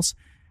fitness goals,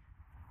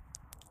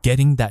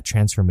 getting that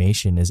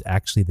transformation is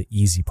actually the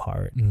easy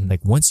part.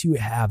 Like once you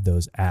have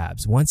those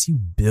abs, once you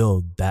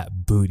build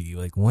that booty,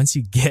 like once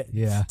you get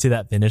to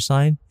that finish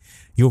line,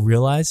 you'll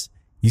realize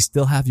you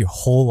still have your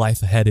whole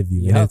life ahead of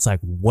you. And it's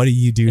like, what do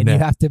you do and now? You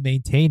have to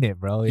maintain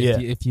it, bro.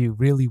 If you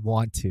really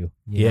want to.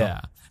 You know?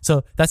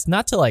 So that's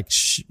not to like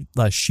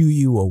shoo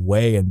you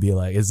away and be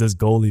like, is this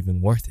goal even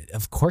worth it?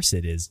 Of course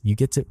it is. You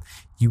get to,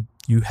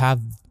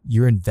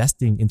 you're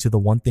investing into the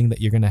one thing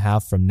that you're going to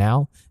have from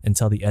now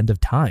until the end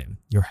of time,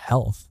 your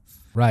health.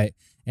 Right.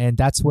 And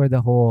that's where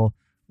the whole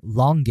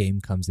long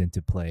game comes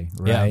into play,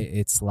 right?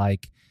 It's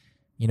like,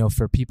 you know,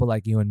 for people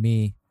like you and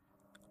me,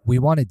 we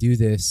want to do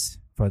this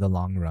for the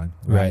long run,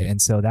 right?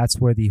 And so that's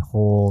where the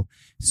whole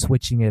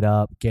switching it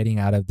up, getting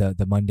out of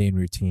the mundane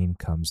routine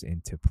comes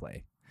into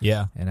play.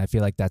 Yeah. And I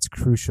feel like that's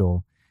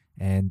crucial.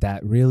 And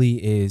that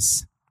really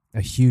is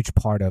a huge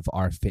part of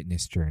our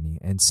fitness journey.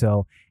 And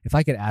so if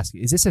I could ask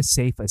you, is this a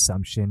safe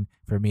assumption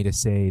for me to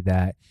say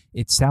that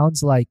it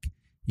sounds like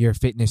your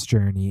fitness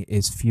journey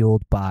is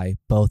fueled by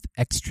both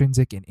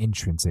extrinsic and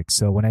intrinsic?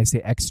 So when I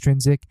say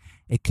extrinsic,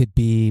 it could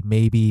be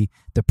maybe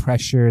the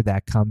pressure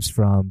that comes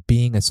from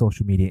being a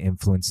social media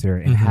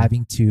influencer and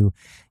having to,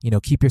 you know,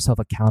 keep yourself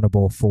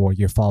accountable for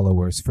your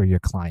followers, for your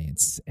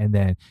clients. And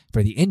then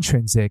for the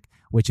intrinsic,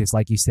 which is,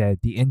 like you said,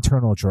 the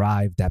internal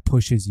drive that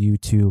pushes you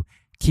to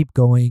keep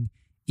going,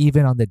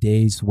 even on the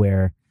days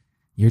where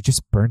you're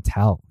just burnt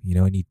out, you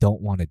know, and you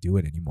don't want to do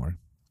it anymore.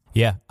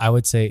 Yeah, I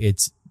would say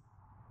it's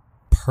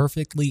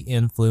perfectly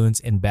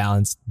influenced and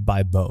balanced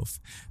by both,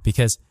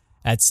 because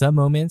at some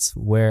moments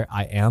where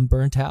I am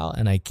burnt out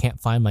and I can't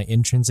find my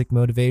intrinsic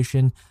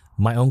motivation,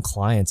 my own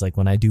clients, like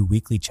when I do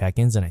weekly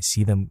check-ins and I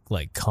see them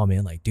like come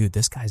in like, dude,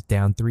 this guy's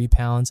down 3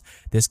 pounds.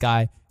 This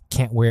guy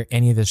can't wear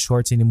any of his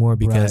shorts anymore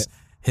because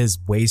his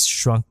waist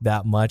shrunk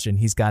that much and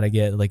he's got to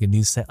get like a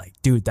new set. Like,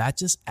 dude, that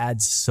just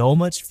adds so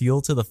much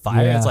fuel to the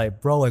fire. It's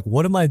like, bro, like,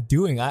 what am I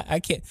doing? I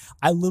can't,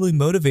 I literally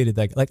motivated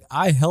that. Like,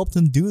 I helped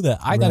him do that.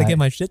 I got to get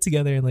my shit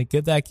together and like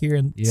get back here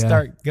and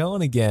start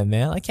going again,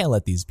 man. I can't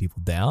let these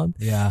people down.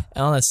 Yeah.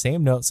 And on that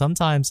same note,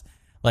 sometimes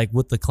like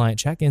with the client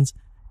check-ins,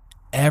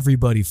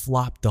 everybody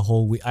flopped the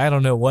whole week. I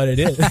don't know what it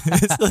is.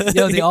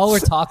 Yo, they all were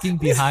talking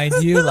behind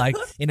you, like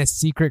in a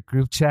secret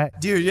group chat.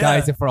 Dude,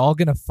 guys, if we're all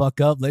gonna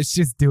fuck up, let's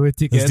just do it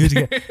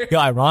together. Yo,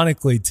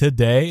 ironically,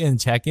 today in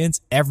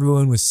check-ins,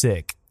 everyone was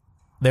sick.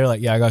 They're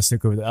like, yeah, I got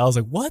sick over that. I was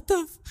like, what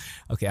the?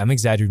 Okay, I'm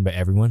exaggerating by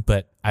everyone,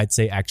 but I'd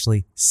say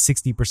actually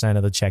 60%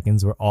 of the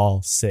check-ins were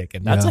all sick,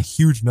 and that's a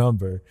huge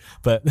number.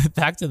 But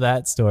back to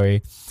that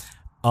story,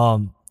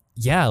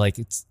 yeah, like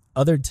it's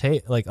other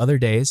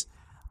days,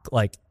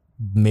 like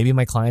maybe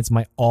my clients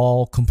might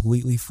all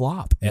completely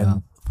flop,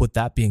 and with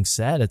that being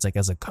said, it's like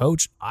as a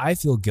coach, I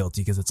feel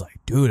guilty because it's like,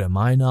 dude, am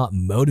I not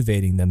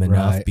motivating them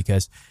enough? Right.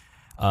 Because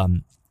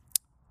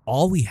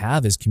all we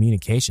have is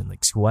communication.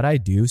 Like, so what I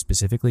do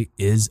specifically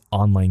is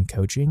online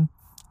coaching.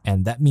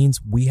 And that means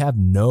we have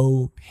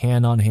no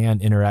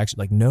hand-on-hand interaction,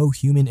 like no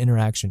human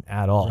interaction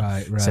at all.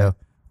 Right. So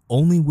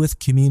only with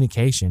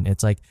communication,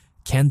 it's like,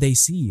 can they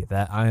see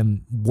that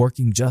I'm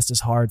working just as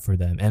hard for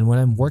them? And when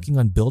I'm working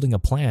on building a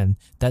plan,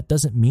 that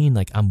doesn't mean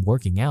like I'm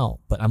working out,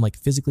 but I'm like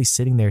physically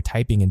sitting there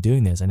typing and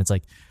doing this. And it's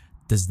like,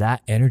 does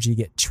that energy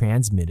get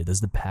transmitted?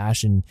 Does the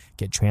passion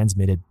get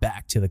transmitted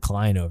back to the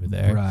client over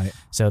there? Right.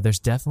 So there's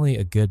definitely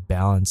a good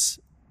balance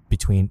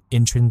between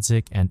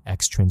intrinsic and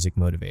extrinsic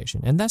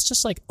motivation. And that's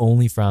just like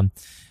only from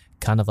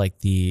kind of like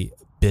the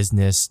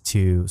business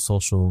to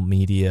social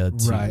media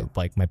to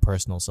like my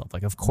personal self.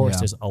 Like, of course,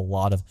 there's a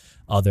lot of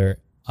other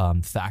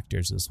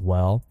factors as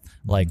well,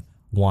 like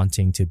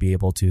wanting to be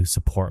able to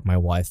support my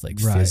wife, like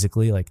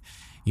physically, like,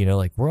 you know,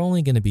 like we're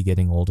only going to be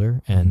getting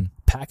older and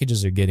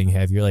packages are getting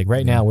heavier. Like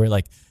right now we're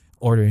like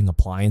ordering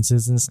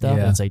appliances and stuff.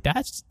 And it's like,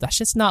 that's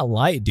just not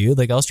light, dude.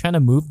 Like I was trying to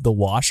move the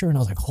washer and I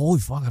was like, holy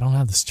fuck, I don't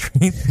have the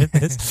strength in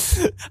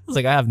this. I was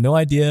like, I have no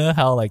idea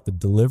how like the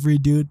delivery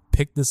dude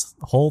picked this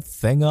whole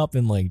thing up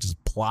and like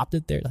just plopped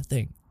it there. That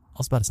thing, I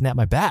was about to snap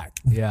my back.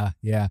 Yeah.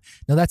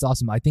 No, that's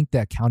awesome. I think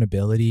the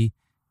accountability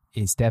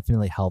is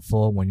definitely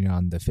helpful when you're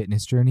on the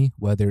fitness journey,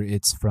 whether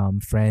it's from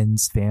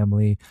friends,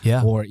 family,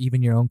 or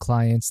even your own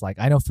clients. Like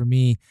I know for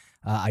me,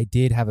 I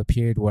did have a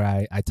period where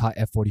I taught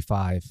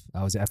F45.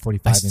 I was an F45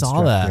 instructor. I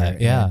saw that,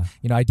 yeah. And,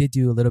 you know, I did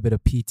do a little bit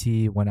of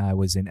PT when I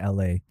was in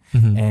LA.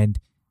 And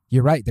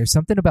you're right. There's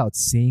something about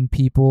seeing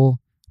people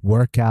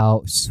work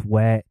out,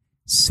 sweat,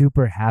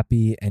 super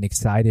happy and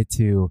excited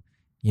to,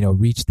 you know,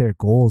 reach their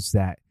goals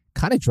that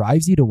kind of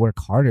drives you to work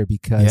harder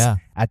because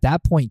at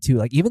that point too,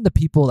 like even the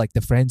people, like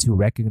the friends who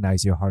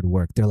recognize your hard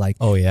work, they're like,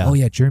 oh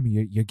yeah,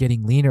 Jeremy, you're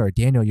getting leaner, or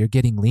Daniel, you're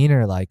getting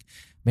leaner. Like,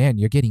 man,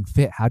 you're getting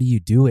fit. How do you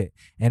do it?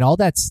 And all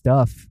that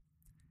stuff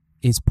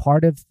is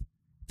part of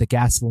the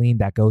gasoline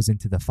that goes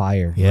into the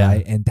fire.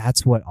 Right. And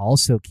that's what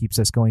also keeps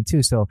us going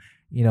too. So,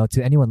 you know,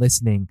 to anyone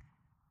listening,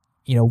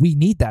 you know, we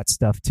need that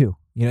stuff too.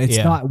 You know, it's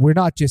not, we're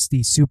not just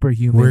these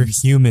superhumans. We're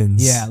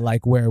humans. Yeah.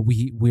 Like where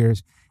we're,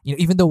 you know,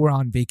 even though we're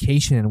on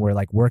vacation and we're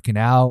like working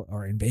out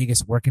or in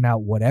Vegas working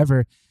out,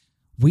 whatever,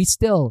 we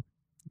still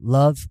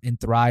love and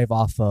thrive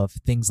off of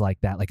things like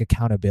that, like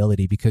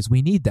accountability, because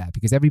we need that,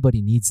 because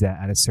everybody needs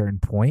that at a certain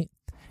point.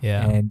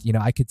 Yeah. And, you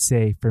know, I could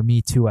say for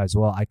me too, as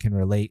well, I can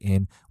relate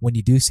in when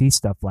you do see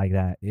stuff like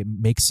that, it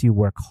makes you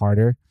work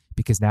harder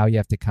because now you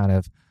have to kind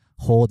of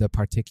hold a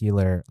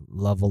particular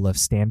level of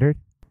standard.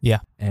 Yeah.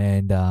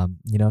 And,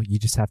 you know, you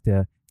just have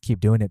to keep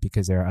doing it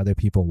because there are other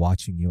people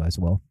watching you as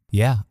well.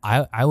 Yeah.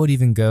 I would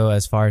even go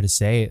as far to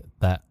say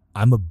that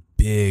I'm a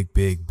big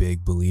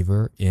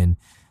believer in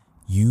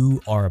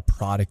you are a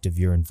product of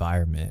your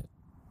environment.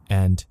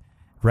 And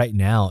right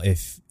now,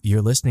 if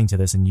you're listening to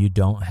this and you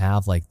don't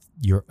have like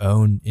your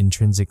own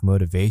intrinsic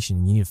motivation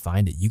and you need to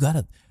find it, you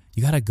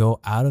gotta go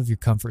out of your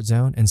comfort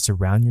zone and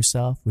surround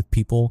yourself with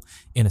people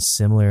in a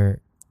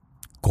similar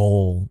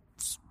goal,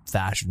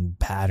 fashion,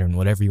 pattern,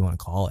 whatever you want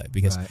to call it.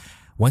 Because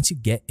once you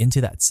get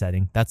into that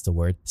setting, that's the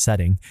word,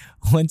 setting.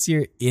 Once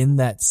you're in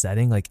that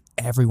setting, like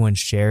everyone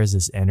shares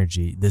this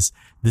energy, this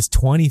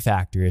 20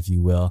 factor, if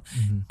you will.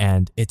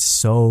 And it's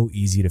so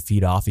easy to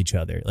feed off each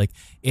other. Like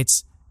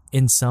it's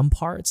in some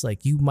parts,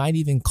 like you might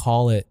even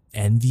call it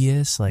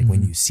envious, like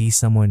when you see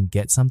someone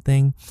get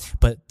something.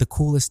 But the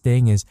coolest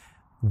thing is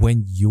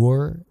when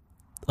you're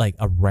like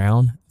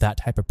around that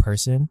type of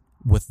person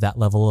with that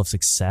level of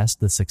success,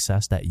 the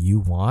success that you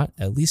want,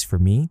 at least for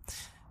me,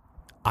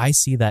 I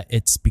see that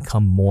it's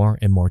become more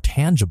and more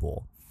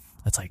tangible.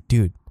 It's like,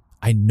 dude,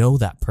 I know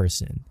that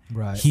person.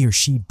 Right. He or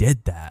she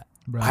did that.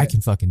 Right. I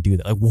can fucking do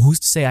that. Like, well, who's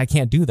to say I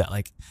can't do that?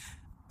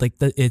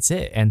 It's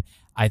it. And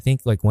I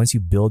think like once you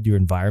build your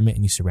environment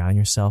and you surround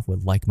yourself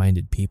with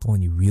like-minded people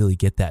and you really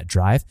get that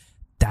drive,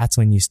 that's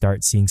when you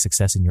start seeing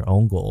success in your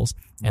own goals.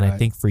 And I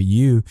think for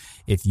you,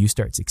 if you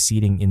start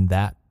succeeding in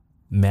that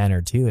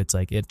manner too, it's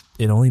like it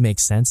only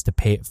makes sense to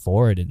pay it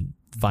forward and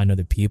find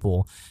other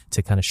people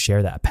to kind of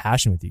share that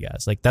passion with you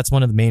guys. Like that's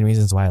one of the main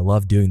reasons why I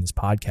love doing this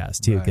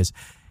podcast too, because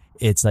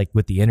it's like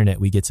with the internet,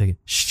 we get to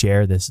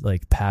share this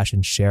like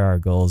passion, share our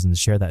goals and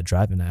share that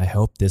drive. And I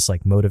hope this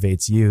like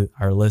motivates you,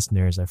 our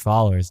listeners, our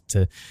followers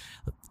to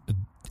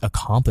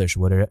accomplish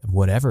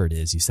whatever it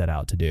is you set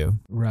out to do.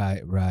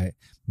 Right.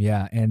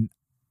 Yeah. And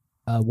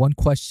one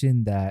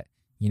question that,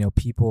 you know,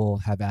 people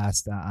have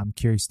asked, I'm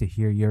curious to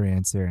hear your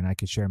answer and I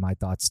could share my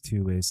thoughts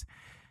too, is,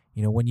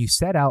 you know, when you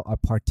set out a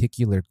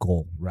particular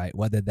goal, right,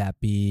 whether that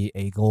be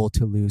a goal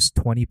to lose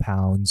 20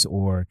 pounds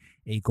or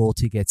a goal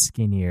to get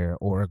skinnier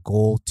or a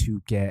goal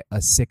to get a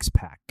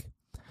 6-pack,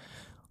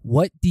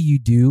 what do you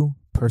do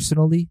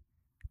personally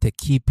to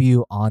keep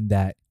you on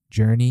that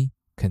journey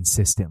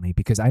consistently?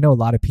 Because I know a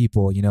lot of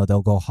people, you know,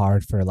 they'll go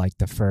hard for like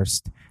the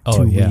first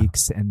 2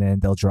 weeks and then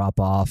they'll drop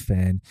off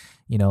and,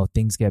 you know,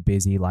 things get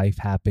busy, life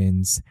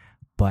happens.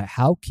 But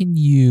how can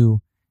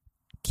you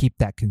keep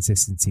that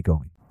consistency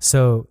going?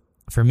 So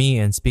for me,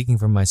 and speaking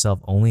for myself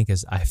only,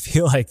 because I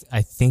feel like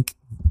I think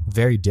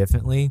very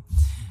differently,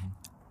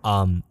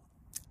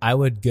 I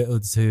would go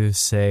to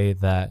say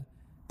that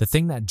the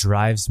thing that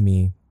drives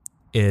me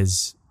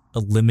is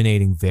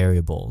eliminating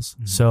variables.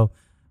 Mm-hmm. So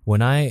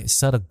when I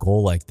set a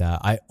goal like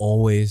that, I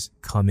always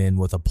come in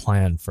with a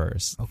plan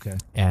first. Okay.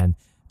 And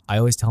I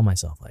always tell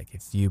myself, like,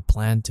 if you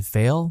plan to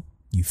fail,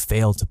 you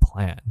fail to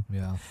plan.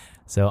 Yeah.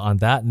 So on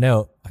that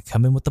note, I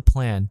come in with the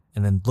plan,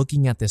 and then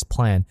looking at this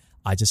plan,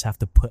 I just have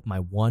to put my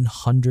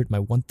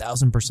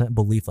 1000%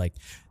 belief, like,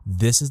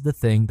 this is the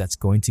thing that's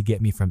going to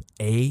get me from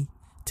A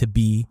to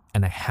B,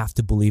 and I have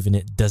to believe in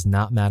it. Does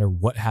not matter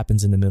what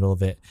happens in the middle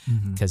of it,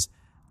 because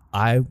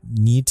I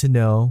need to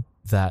know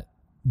that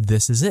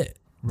this is it.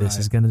 This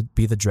is going to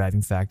be the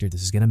driving factor.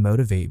 This is going to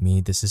motivate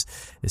me. This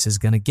is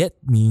going to get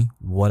me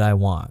what I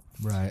want.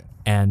 Right.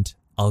 And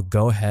I'll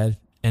go ahead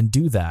and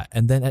do that.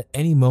 And then at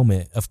any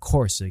moment, of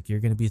course, like, you're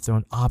going to be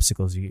throwing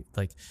obstacles.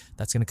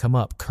 That's going to come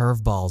up.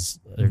 Curveballs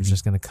are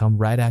just going to come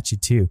right at you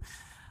too.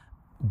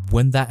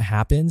 When that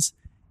happens,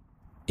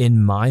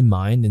 in my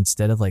mind,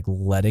 instead of like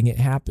letting it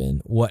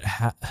happen, what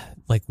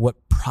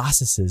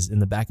processes in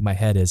the back of my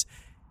head is,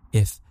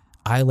 if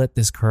I let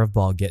this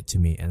curveball get to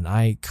me and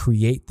I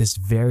create this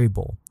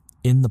variable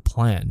in the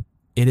plan,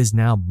 it is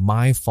now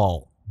my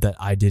fault that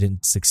I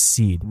didn't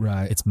succeed.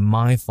 Right. It's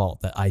my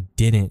fault that I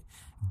didn't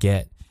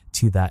get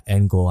to that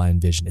end goal I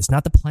envisioned. It's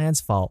not the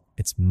plan's fault.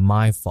 It's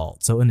my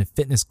fault. So in a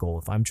fitness goal,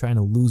 if I'm trying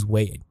to lose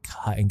weight and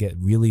cut and get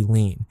really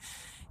lean,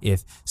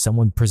 if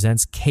someone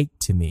presents cake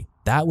to me,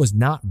 that was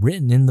not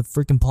written in the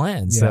freaking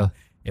plan. Yeah. So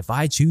if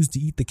I choose to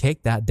eat the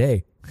cake that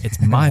day,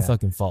 it's my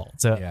fucking fault.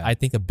 So I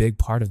think a big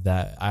part of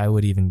that, I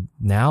would even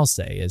now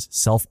say, is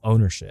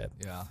self-ownership.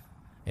 Yeah.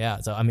 Yeah.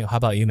 So, I mean, how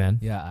about you, man?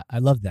 Yeah, I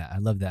love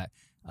that.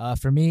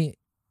 For me,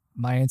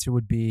 my answer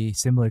would be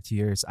similar to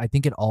yours. I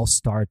think it all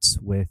starts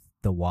with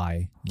the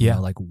why. You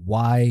know, like,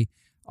 why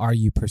are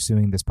you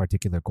pursuing this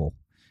particular goal?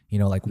 You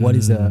know, like, what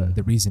is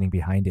the reasoning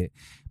behind it?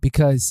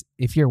 Because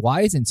if your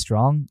why isn't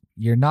strong,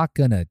 you're not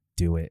going to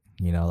do it.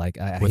 You know, like,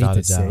 I hate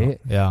to say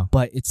it,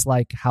 but it's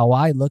like, how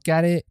I look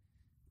at it,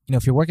 you know,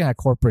 if you're working at a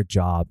corporate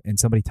job and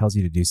somebody tells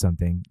you to do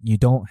something, you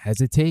don't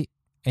hesitate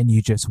and you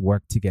just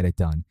work to get it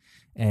done.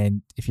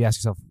 And if you ask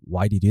yourself,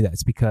 why do you do that?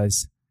 It's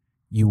because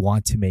you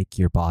want to make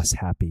your boss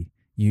happy.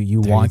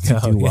 You want to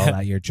do well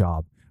at your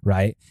job,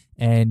 right?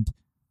 And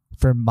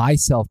for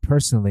myself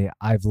personally,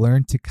 I've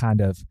learned to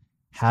kind of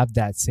have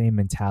that same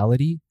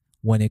mentality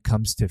when it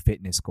comes to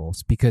fitness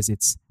goals, because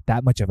it's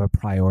that much of a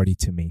priority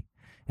to me.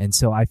 And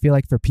so I feel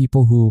like for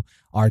people who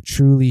are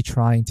truly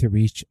trying to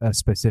reach a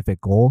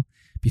specific goal,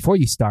 before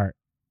you start,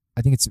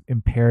 I think it's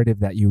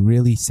imperative that you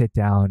really sit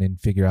down and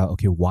figure out,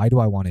 okay, why do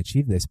I want to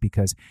achieve this?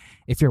 Because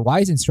if your why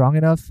isn't strong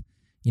enough,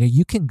 you know,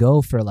 you can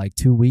go for like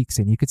 2 weeks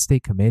and you could stay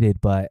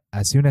committed, but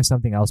as soon as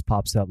something else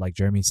pops up, like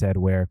Jeremy said,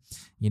 where,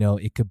 you know,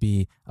 it could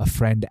be a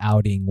friend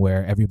outing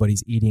where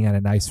everybody's eating at a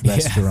nice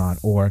restaurant,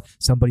 or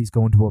somebody's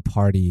going to a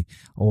party,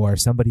 or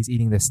somebody's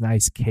eating this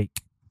nice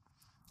cake.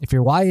 If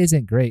your why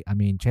isn't great, I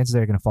mean, chances are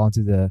you're going to fall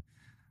into the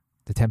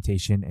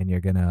temptation and you're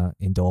going to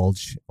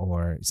indulge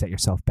or set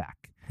yourself back.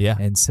 Yeah.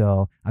 And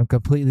so I'm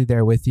completely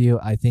there with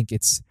you. I think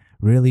it's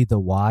really the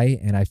why.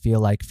 And I feel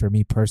like for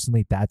me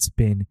personally, that's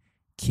been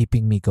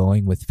keeping me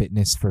going with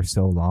fitness for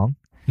so long.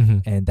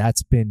 And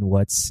that's been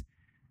what's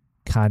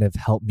kind of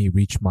helped me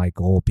reach my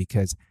goal,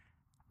 because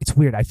it's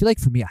weird. I feel like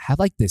for me, I have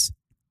like this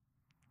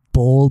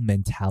bull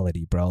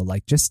mentality, bro.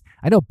 Like, just,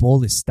 I know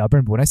bull is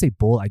stubborn, but when I say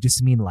bull, I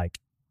just mean like,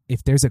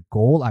 if there's a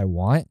goal I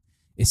want,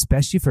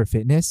 especially for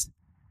fitness,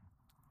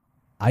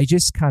 I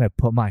just kind of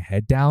put my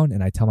head down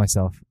and I tell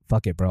myself,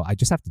 fuck it, bro. I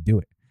just have to do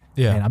it.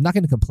 Yeah. And I'm not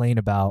going to complain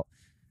about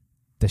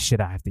the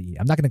shit I have to eat.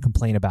 I'm not going to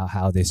complain about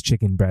how this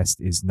chicken breast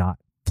is not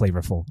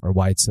flavorful or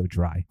why it's so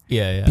dry.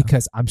 Yeah.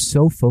 Because I'm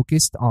so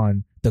focused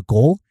on the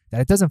goal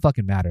that it doesn't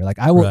fucking matter. Like,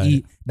 I will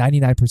eat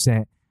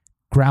 99%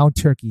 ground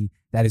turkey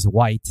that is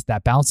white,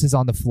 that bounces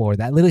on the floor,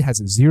 that literally has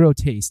zero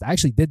taste. I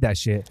actually did that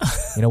shit,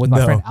 you know, with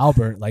my friend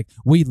Albert. Like,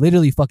 we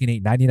literally fucking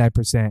ate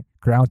 99%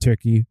 ground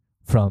turkey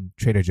from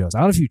Trader Joe's. I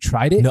don't know if you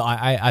tried it. No,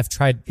 I've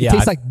tried. It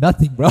tastes like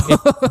nothing, bro.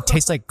 It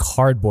tastes like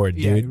cardboard,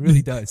 dude. Yeah, it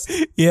really does.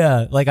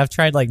 Yeah, like I've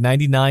tried like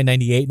 99,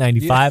 98,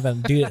 95.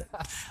 And dude,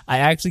 I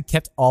actually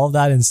kept all of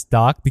that in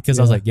stock because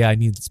I was like, I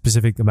need a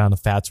specific amount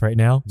of fats right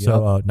now.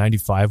 So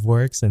 95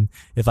 works. And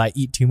if I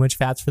eat too much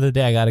fats for the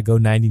day, I got to go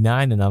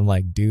 99. And I'm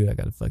like, dude, I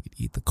got to fucking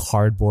eat the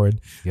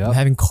cardboard. I'm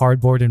having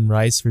cardboard and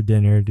rice for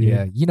dinner, dude.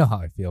 Yeah, you know how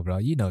I feel, bro.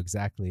 You know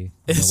exactly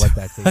what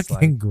that tastes like.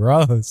 Fucking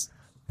gross.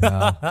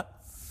 Yeah.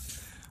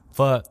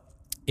 But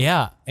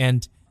yeah,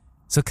 and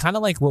so kind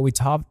of like what we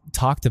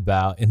talked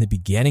about in the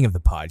beginning of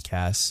the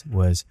podcast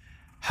was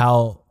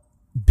how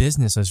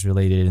business was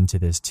related into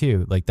this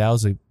too. Like, that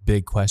was a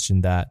big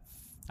question that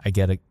I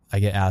get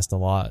asked a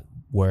lot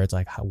where it's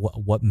like,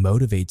 what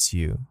motivates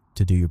you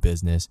to do your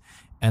business?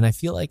 And I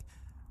feel like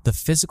the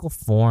physical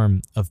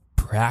form of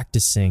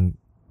practicing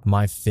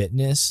my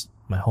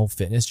whole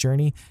fitness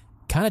journey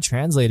kind of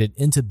translated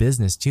into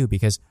business too,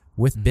 because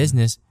with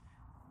business,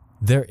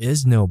 there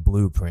is no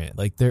blueprint.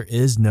 Like there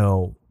is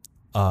no,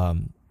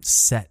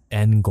 set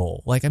end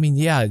goal. Like, I mean,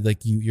 yeah, like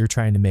you're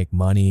trying to make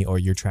money or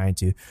you're trying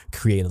to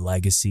create a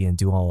legacy and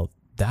do all of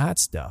that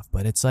stuff.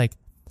 But it's like,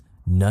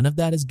 none of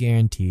that is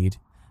guaranteed.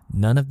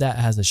 None of that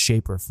has a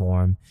shape or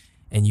form.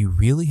 And you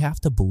really have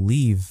to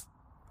believe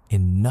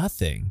in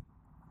nothing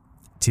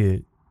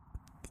to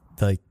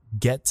like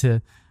get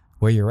to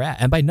where you're at.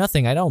 And by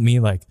nothing, I don't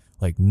mean like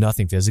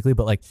nothing physically,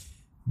 but like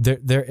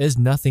there is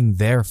nothing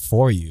there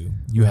for you.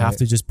 You have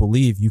to just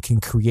believe you can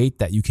create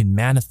that. You can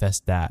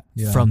manifest that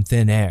from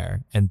thin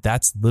air. And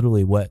that's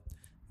literally what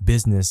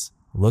business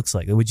looks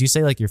like. Would you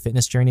say like your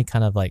fitness journey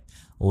kind of like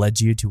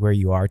led you to where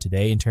you are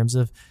today in terms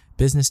of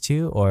business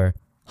too, or?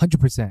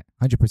 100%.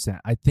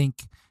 I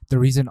think the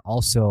reason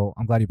also,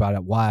 I'm glad you brought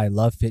up why I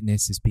love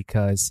fitness is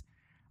because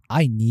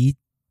I need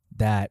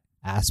that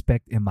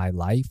aspect in my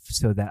life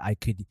so that I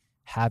could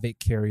have it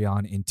carry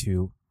on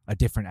into a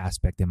different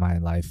aspect in my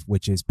life,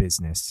 which is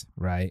business,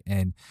 right?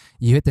 And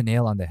you hit the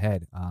nail on the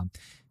head.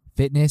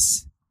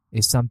 Fitness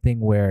is something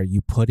where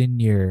you put in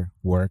your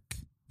work,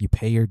 you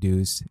pay your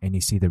dues, and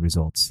you see the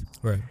results.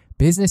 Right.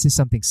 Business is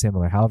something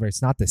similar. However,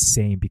 it's not the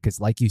same because,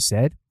 like you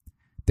said,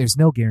 there's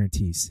no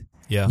guarantees.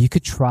 Yeah. You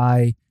could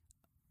try,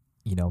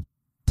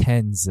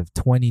 10s of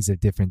 20s of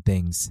different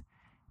things,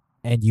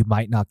 and you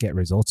might not get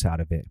results out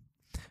of it.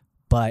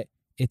 But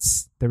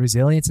it's the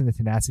resilience and the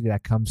tenacity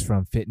that comes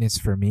from fitness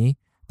for me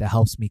that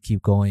helps me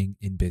keep going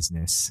in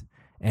business.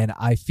 And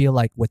I feel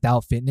like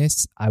without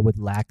fitness, I would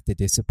lack the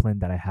discipline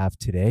that I have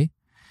today.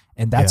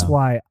 And that's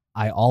why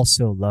I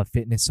also love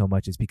fitness so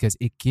much, is because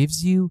it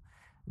gives you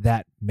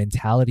that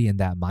mentality and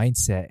that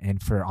mindset.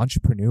 And for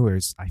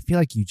entrepreneurs, I feel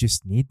like you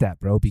just need that,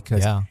 bro,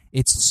 because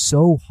it's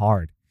so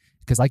hard.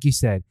 Because like you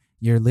said,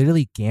 you're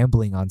literally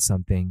gambling on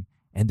something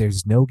and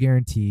there's no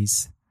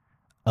guarantees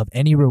of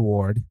any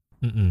reward.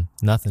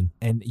 Nothing.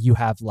 And you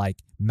have like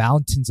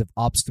mountains of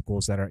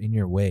obstacles that are in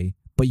your way,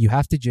 but you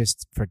have to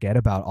just forget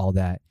about all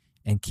that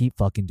and keep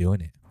fucking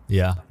doing it.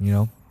 Yeah.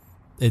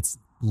 It's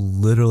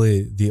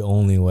literally the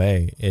only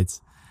way.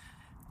 It's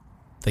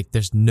like,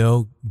 there's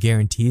no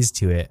guarantees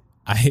to it.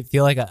 I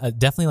feel like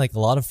definitely like a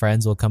lot of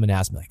friends will come and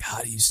ask me like,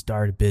 how do you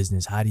start a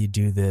business? How do you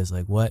do this?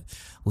 Like, what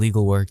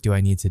legal work do I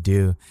need to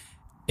do?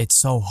 It's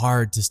so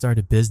hard to start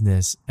a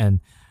business. And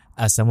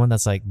as someone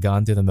that's like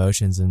gone through the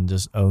motions and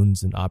just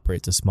owns and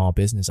operates a small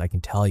business, I can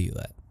tell you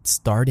that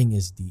starting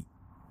is the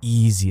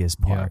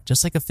easiest part,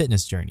 just like a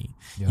fitness journey.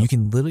 You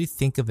can literally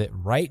think of it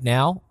right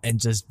now and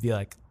just be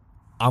like,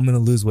 I'm going to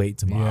lose weight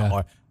tomorrow,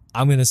 or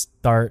I'm going to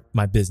start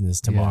my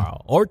business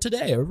tomorrow or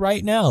today or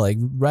right now, like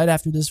right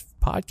after this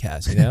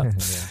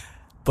podcast,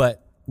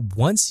 But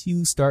once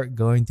you start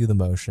going through the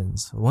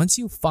motions, once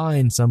you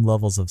find some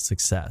levels of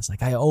success,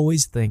 like I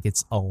always think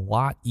it's a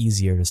lot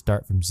easier to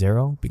start from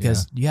zero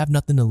because you have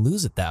nothing to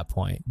lose at that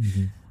point.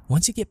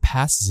 Once you get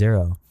past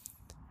zero,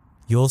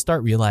 you'll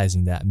start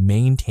realizing that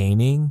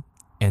maintaining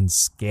and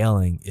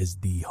scaling is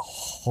the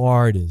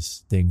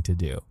hardest thing to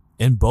do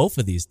in both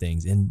of these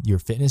things, in your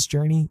fitness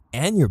journey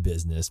and your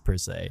business per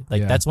se.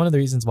 Like that's one of the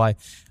reasons why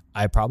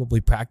I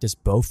probably practice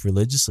both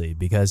religiously,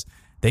 because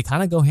they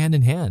kind of go hand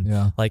in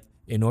hand. Like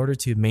in order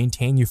to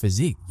maintain your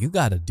physique, you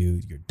got to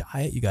do your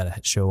diet. You got to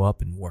show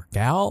up and work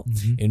out.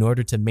 In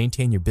order to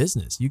maintain your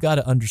business, you got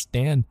to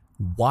understand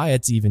why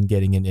it's even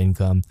getting an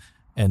income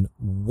and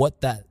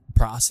what that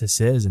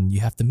process is. And you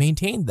have to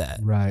maintain that.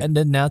 Right. And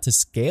then now to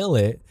scale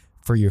it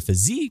for your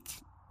physique,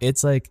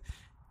 it's like,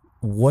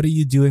 what are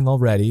you doing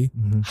already?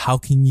 How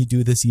can you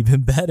do this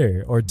even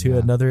better, or to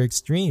another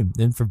extreme?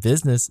 And for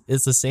business,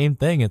 it's the same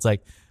thing. It's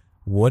like,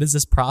 what is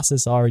this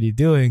process already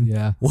doing?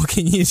 What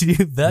can you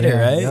do better?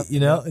 Right.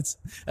 It's,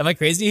 am I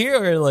crazy here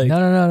or like,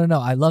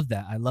 no. I love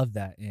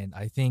that. And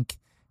I think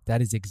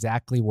that is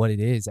exactly what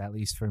it is, at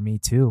least for me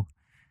too.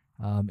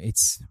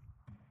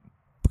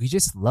 We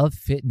just love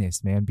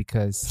fitness, man,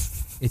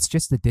 because it's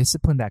just the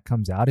discipline that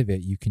comes out of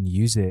it. You can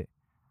use it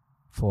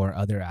for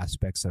other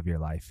aspects of your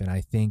life. And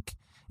I think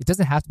it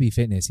doesn't have to be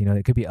fitness,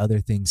 it could be other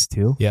things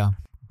too.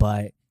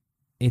 But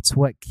it's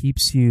what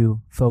keeps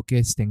you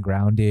focused and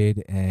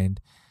grounded.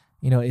 And,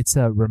 it's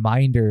a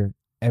reminder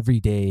every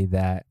day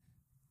that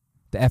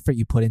the effort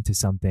you put into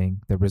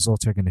something, the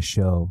results are going to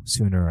show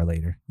sooner or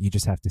later. You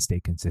just have to stay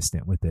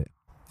consistent with it.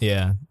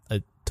 Yeah,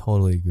 I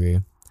totally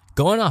agree.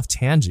 Going off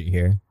tangent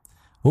here,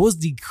 what was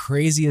the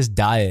craziest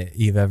diet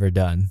you've ever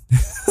done?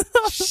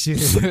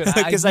 Shoot,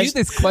 I knew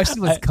this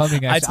question was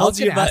coming. Actually. I told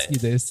you about ask you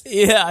this.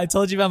 Yeah, I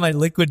told you about my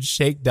liquid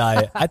shake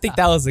diet. I think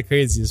that was the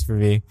craziest for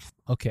me.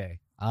 Okay,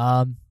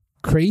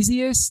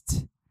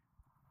 craziest,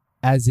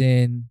 as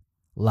in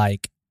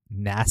like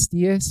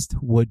nastiest,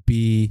 would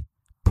be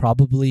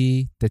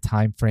probably the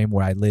time frame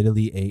where I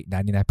literally ate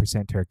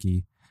 99%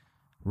 turkey,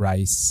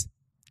 rice,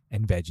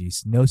 and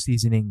veggies. No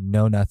seasoning,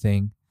 no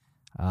nothing.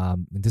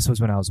 And this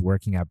was when I was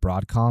working at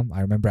Broadcom.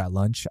 I remember at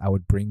lunch, I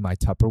would bring my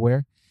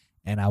Tupperware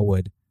and I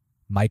would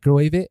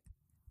microwave it.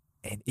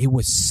 And it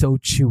was so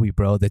chewy,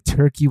 bro. The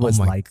turkey was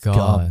like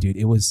gum, dude.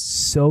 It was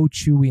so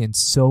chewy and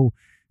so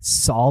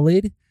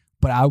solid.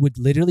 But I would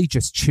literally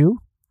just chew,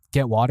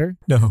 get water,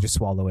 and just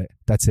swallow it.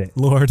 That's it.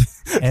 Lord.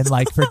 And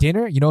like for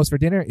dinner, you know what's for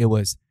dinner? It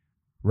was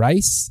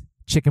rice,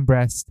 chicken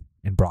breast,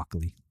 and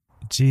broccoli.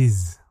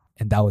 Jeez.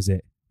 And that was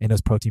it. And it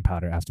was protein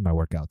powder after my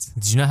workouts.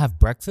 Did you not have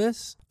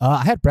breakfast?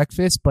 I had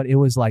breakfast, but it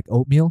was like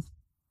oatmeal.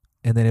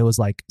 And then it was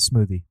like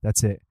smoothie.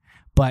 That's it.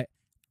 But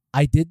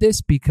I did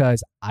this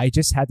because I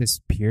just had this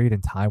period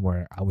in time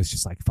where I was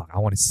just like, fuck, I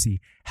want to see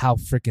how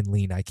freaking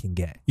lean I can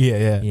get.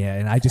 Yeah.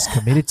 And I just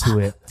committed to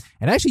it.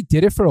 And I actually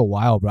did it for a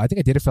while, bro. I think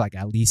I did it for like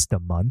at least a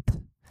month.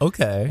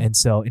 Okay. And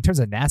so in terms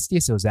of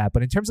nastiest, it was that.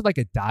 But in terms of like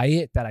a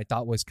diet that I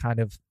thought was kind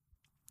of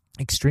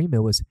extreme,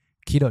 it was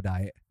keto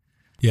diet.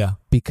 Yeah.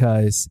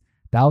 Because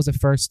that was the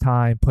first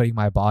time putting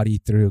my body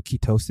through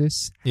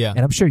ketosis. Yeah.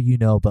 And I'm sure you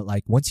know, but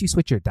like once you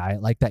switch your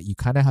diet like that, you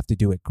kind of have to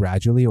do it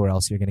gradually or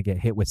else you're going to get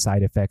hit with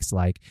side effects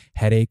like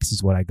headaches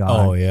is what I got.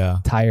 Oh, yeah.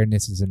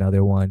 Tiredness is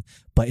another one.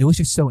 But it was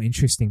just so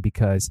interesting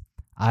because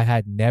I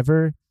had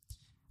never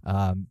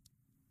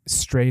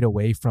strayed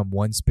away from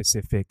one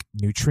specific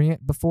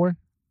nutrient before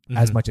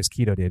as much as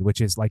keto did,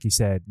 which is like you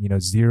said,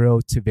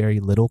 0 to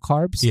very little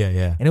carbs. Yeah.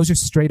 And it was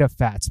just straight up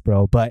fats,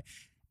 bro. But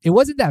it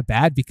wasn't that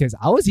bad because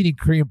I was eating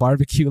Korean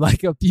barbecue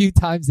like a few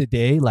times a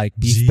day, like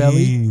beef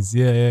belly.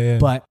 Yeah.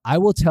 But I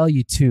will tell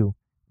you too,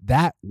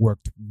 that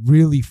worked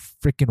really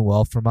freaking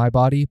well for my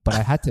body. But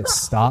I had to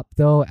stop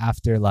though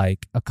after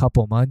like a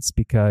couple months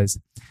because,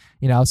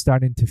 I was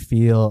starting to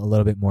feel a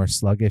little bit more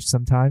sluggish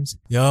sometimes.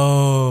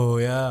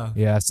 Yeah.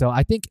 Yeah. So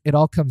I think it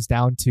all comes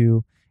down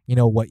to,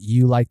 what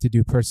you like to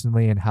do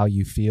personally and how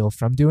you feel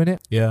from doing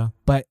it. Yeah.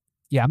 But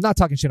yeah, I'm not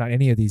talking shit on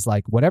any of these.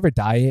 Like whatever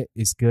diet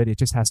is good, it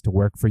just has to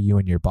work for you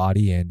and your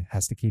body and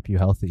has to keep you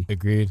healthy.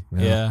 Agreed.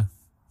 Yeah.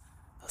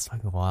 That's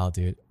fucking wild,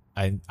 dude.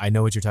 I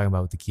know what you're talking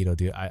about with the keto,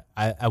 dude. I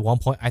at one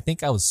point I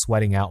think I was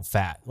sweating out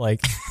fat.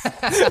 Like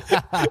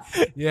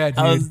yeah,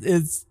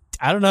 dude.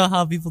 I don't know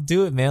how people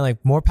do it, man.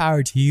 Like more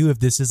power to you if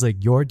this is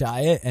like your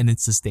diet and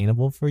it's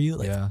sustainable for you.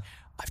 Like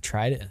I've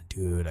tried it and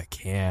dude, I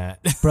can't.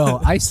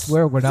 Bro, I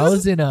swear when I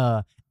was in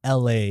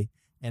LA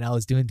and I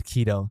was doing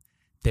keto,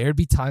 there'd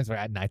be times where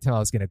at nighttime I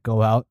was going to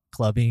go out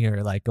clubbing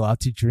or like go out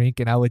to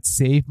drink and I would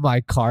save my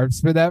carbs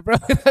for that, bro.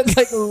 I'd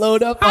like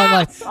load up on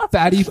like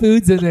fatty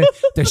foods and then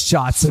the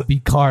shots would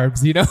be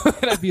carbs,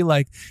 and I'd be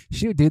like,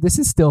 shoot, dude, this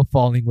is still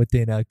falling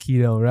within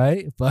keto,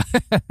 right? But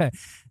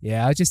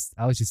yeah,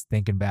 I was just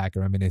thinking back,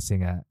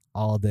 reminiscing at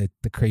all the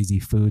crazy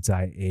foods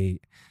I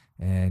ate.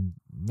 And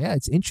yeah,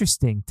 it's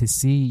interesting to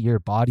see your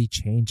body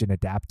change and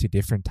adapt to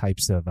different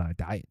types of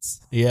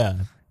diets. Yeah.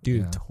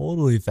 Dude,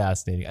 totally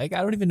fascinating. Like,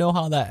 I don't even know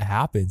how that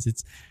happens.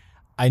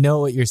 I know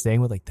what you're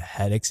saying with like the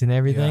headaches and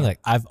everything. Yeah. Like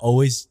I've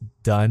always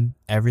done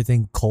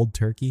everything cold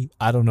turkey.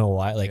 I don't know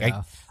why. Like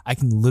I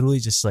can literally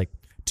just like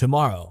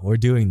tomorrow we're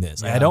doing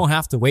this. Like, I don't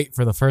have to wait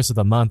for the first of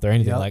the month or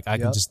anything. Like I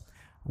can just,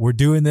 we're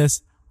doing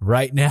this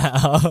right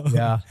now.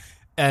 Yeah.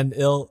 And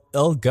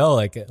it'll go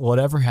like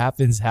whatever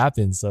happens.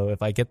 So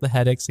if I get the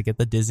headaches, I get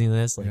the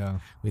dizziness, like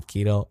with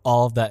keto,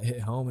 all of that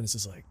hit home and it's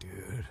just like,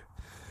 dude,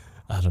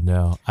 I don't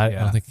know. I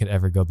don't think I could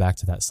ever go back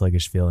to that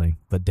sluggish feeling,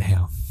 but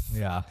damn.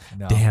 Yeah.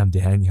 No. Damn,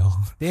 Daniel.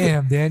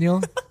 Damn,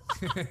 Daniel.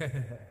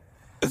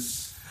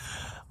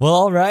 Well,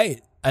 all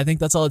right. I think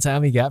that's all the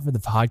time we got for the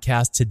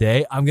podcast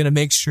today. I'm going to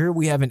make sure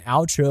we have an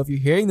outro. If you're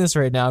hearing this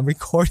right now, I'm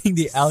recording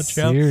the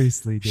outro.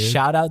 Seriously, dude.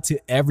 Shout out to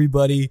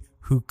everybody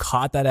who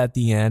caught that at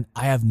the end.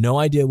 I have no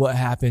idea what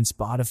happened.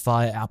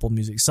 Spotify, Apple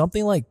Music,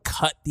 something like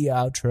cut the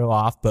outro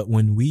off. But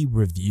when we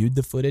reviewed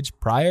the footage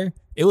prior,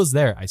 it was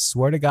there. I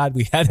swear to God,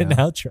 we had an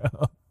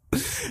outro.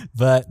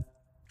 But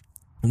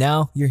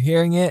now you're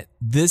hearing it.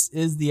 This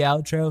is the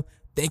outro.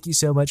 Thank you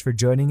so much for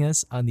joining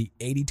us on the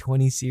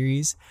 80/20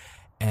 series.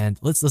 And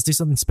let's do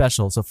something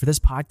special. So for this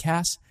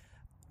podcast,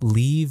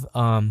 leave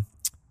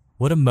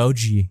what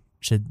emoji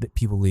should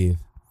people leave?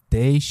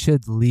 They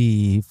should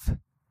leave.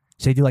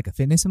 Should I do like a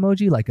fitness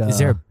emoji? Like is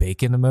there a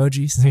bacon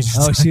emoji?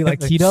 She like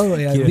keto?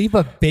 Yeah, keto. Leave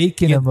a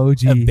bacon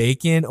emoji. A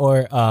bacon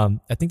or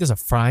I think there's a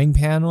frying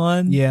pan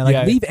one. Yeah,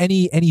 leave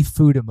any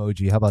food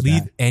emoji. How about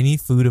leave that? any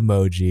food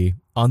emoji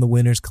on the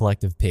Winners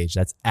Collective page.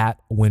 That's at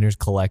Winners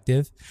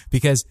Collective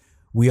because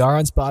we are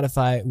on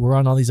Spotify. We're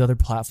on all these other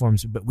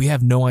platforms, but we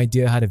have no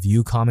idea how to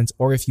view comments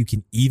or if you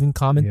can even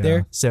comment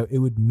there. So it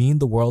would mean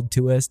the world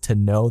to us to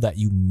know that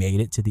you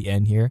made it to the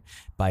end here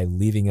by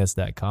leaving us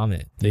that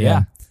comment. So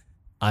yeah.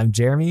 I'm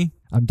Jeremy.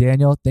 I'm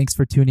Daniel. Thanks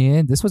for tuning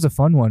in. This was a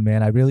fun one,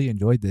 man. I really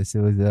enjoyed this.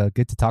 It was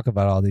good to talk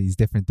about all these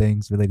different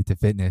things related to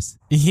fitness.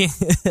 Yeah,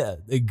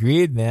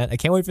 agreed, man. I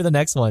can't wait for the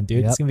next one,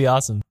 dude. It's going to be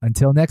awesome.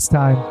 Until next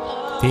time.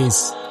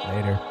 Peace.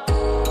 Later.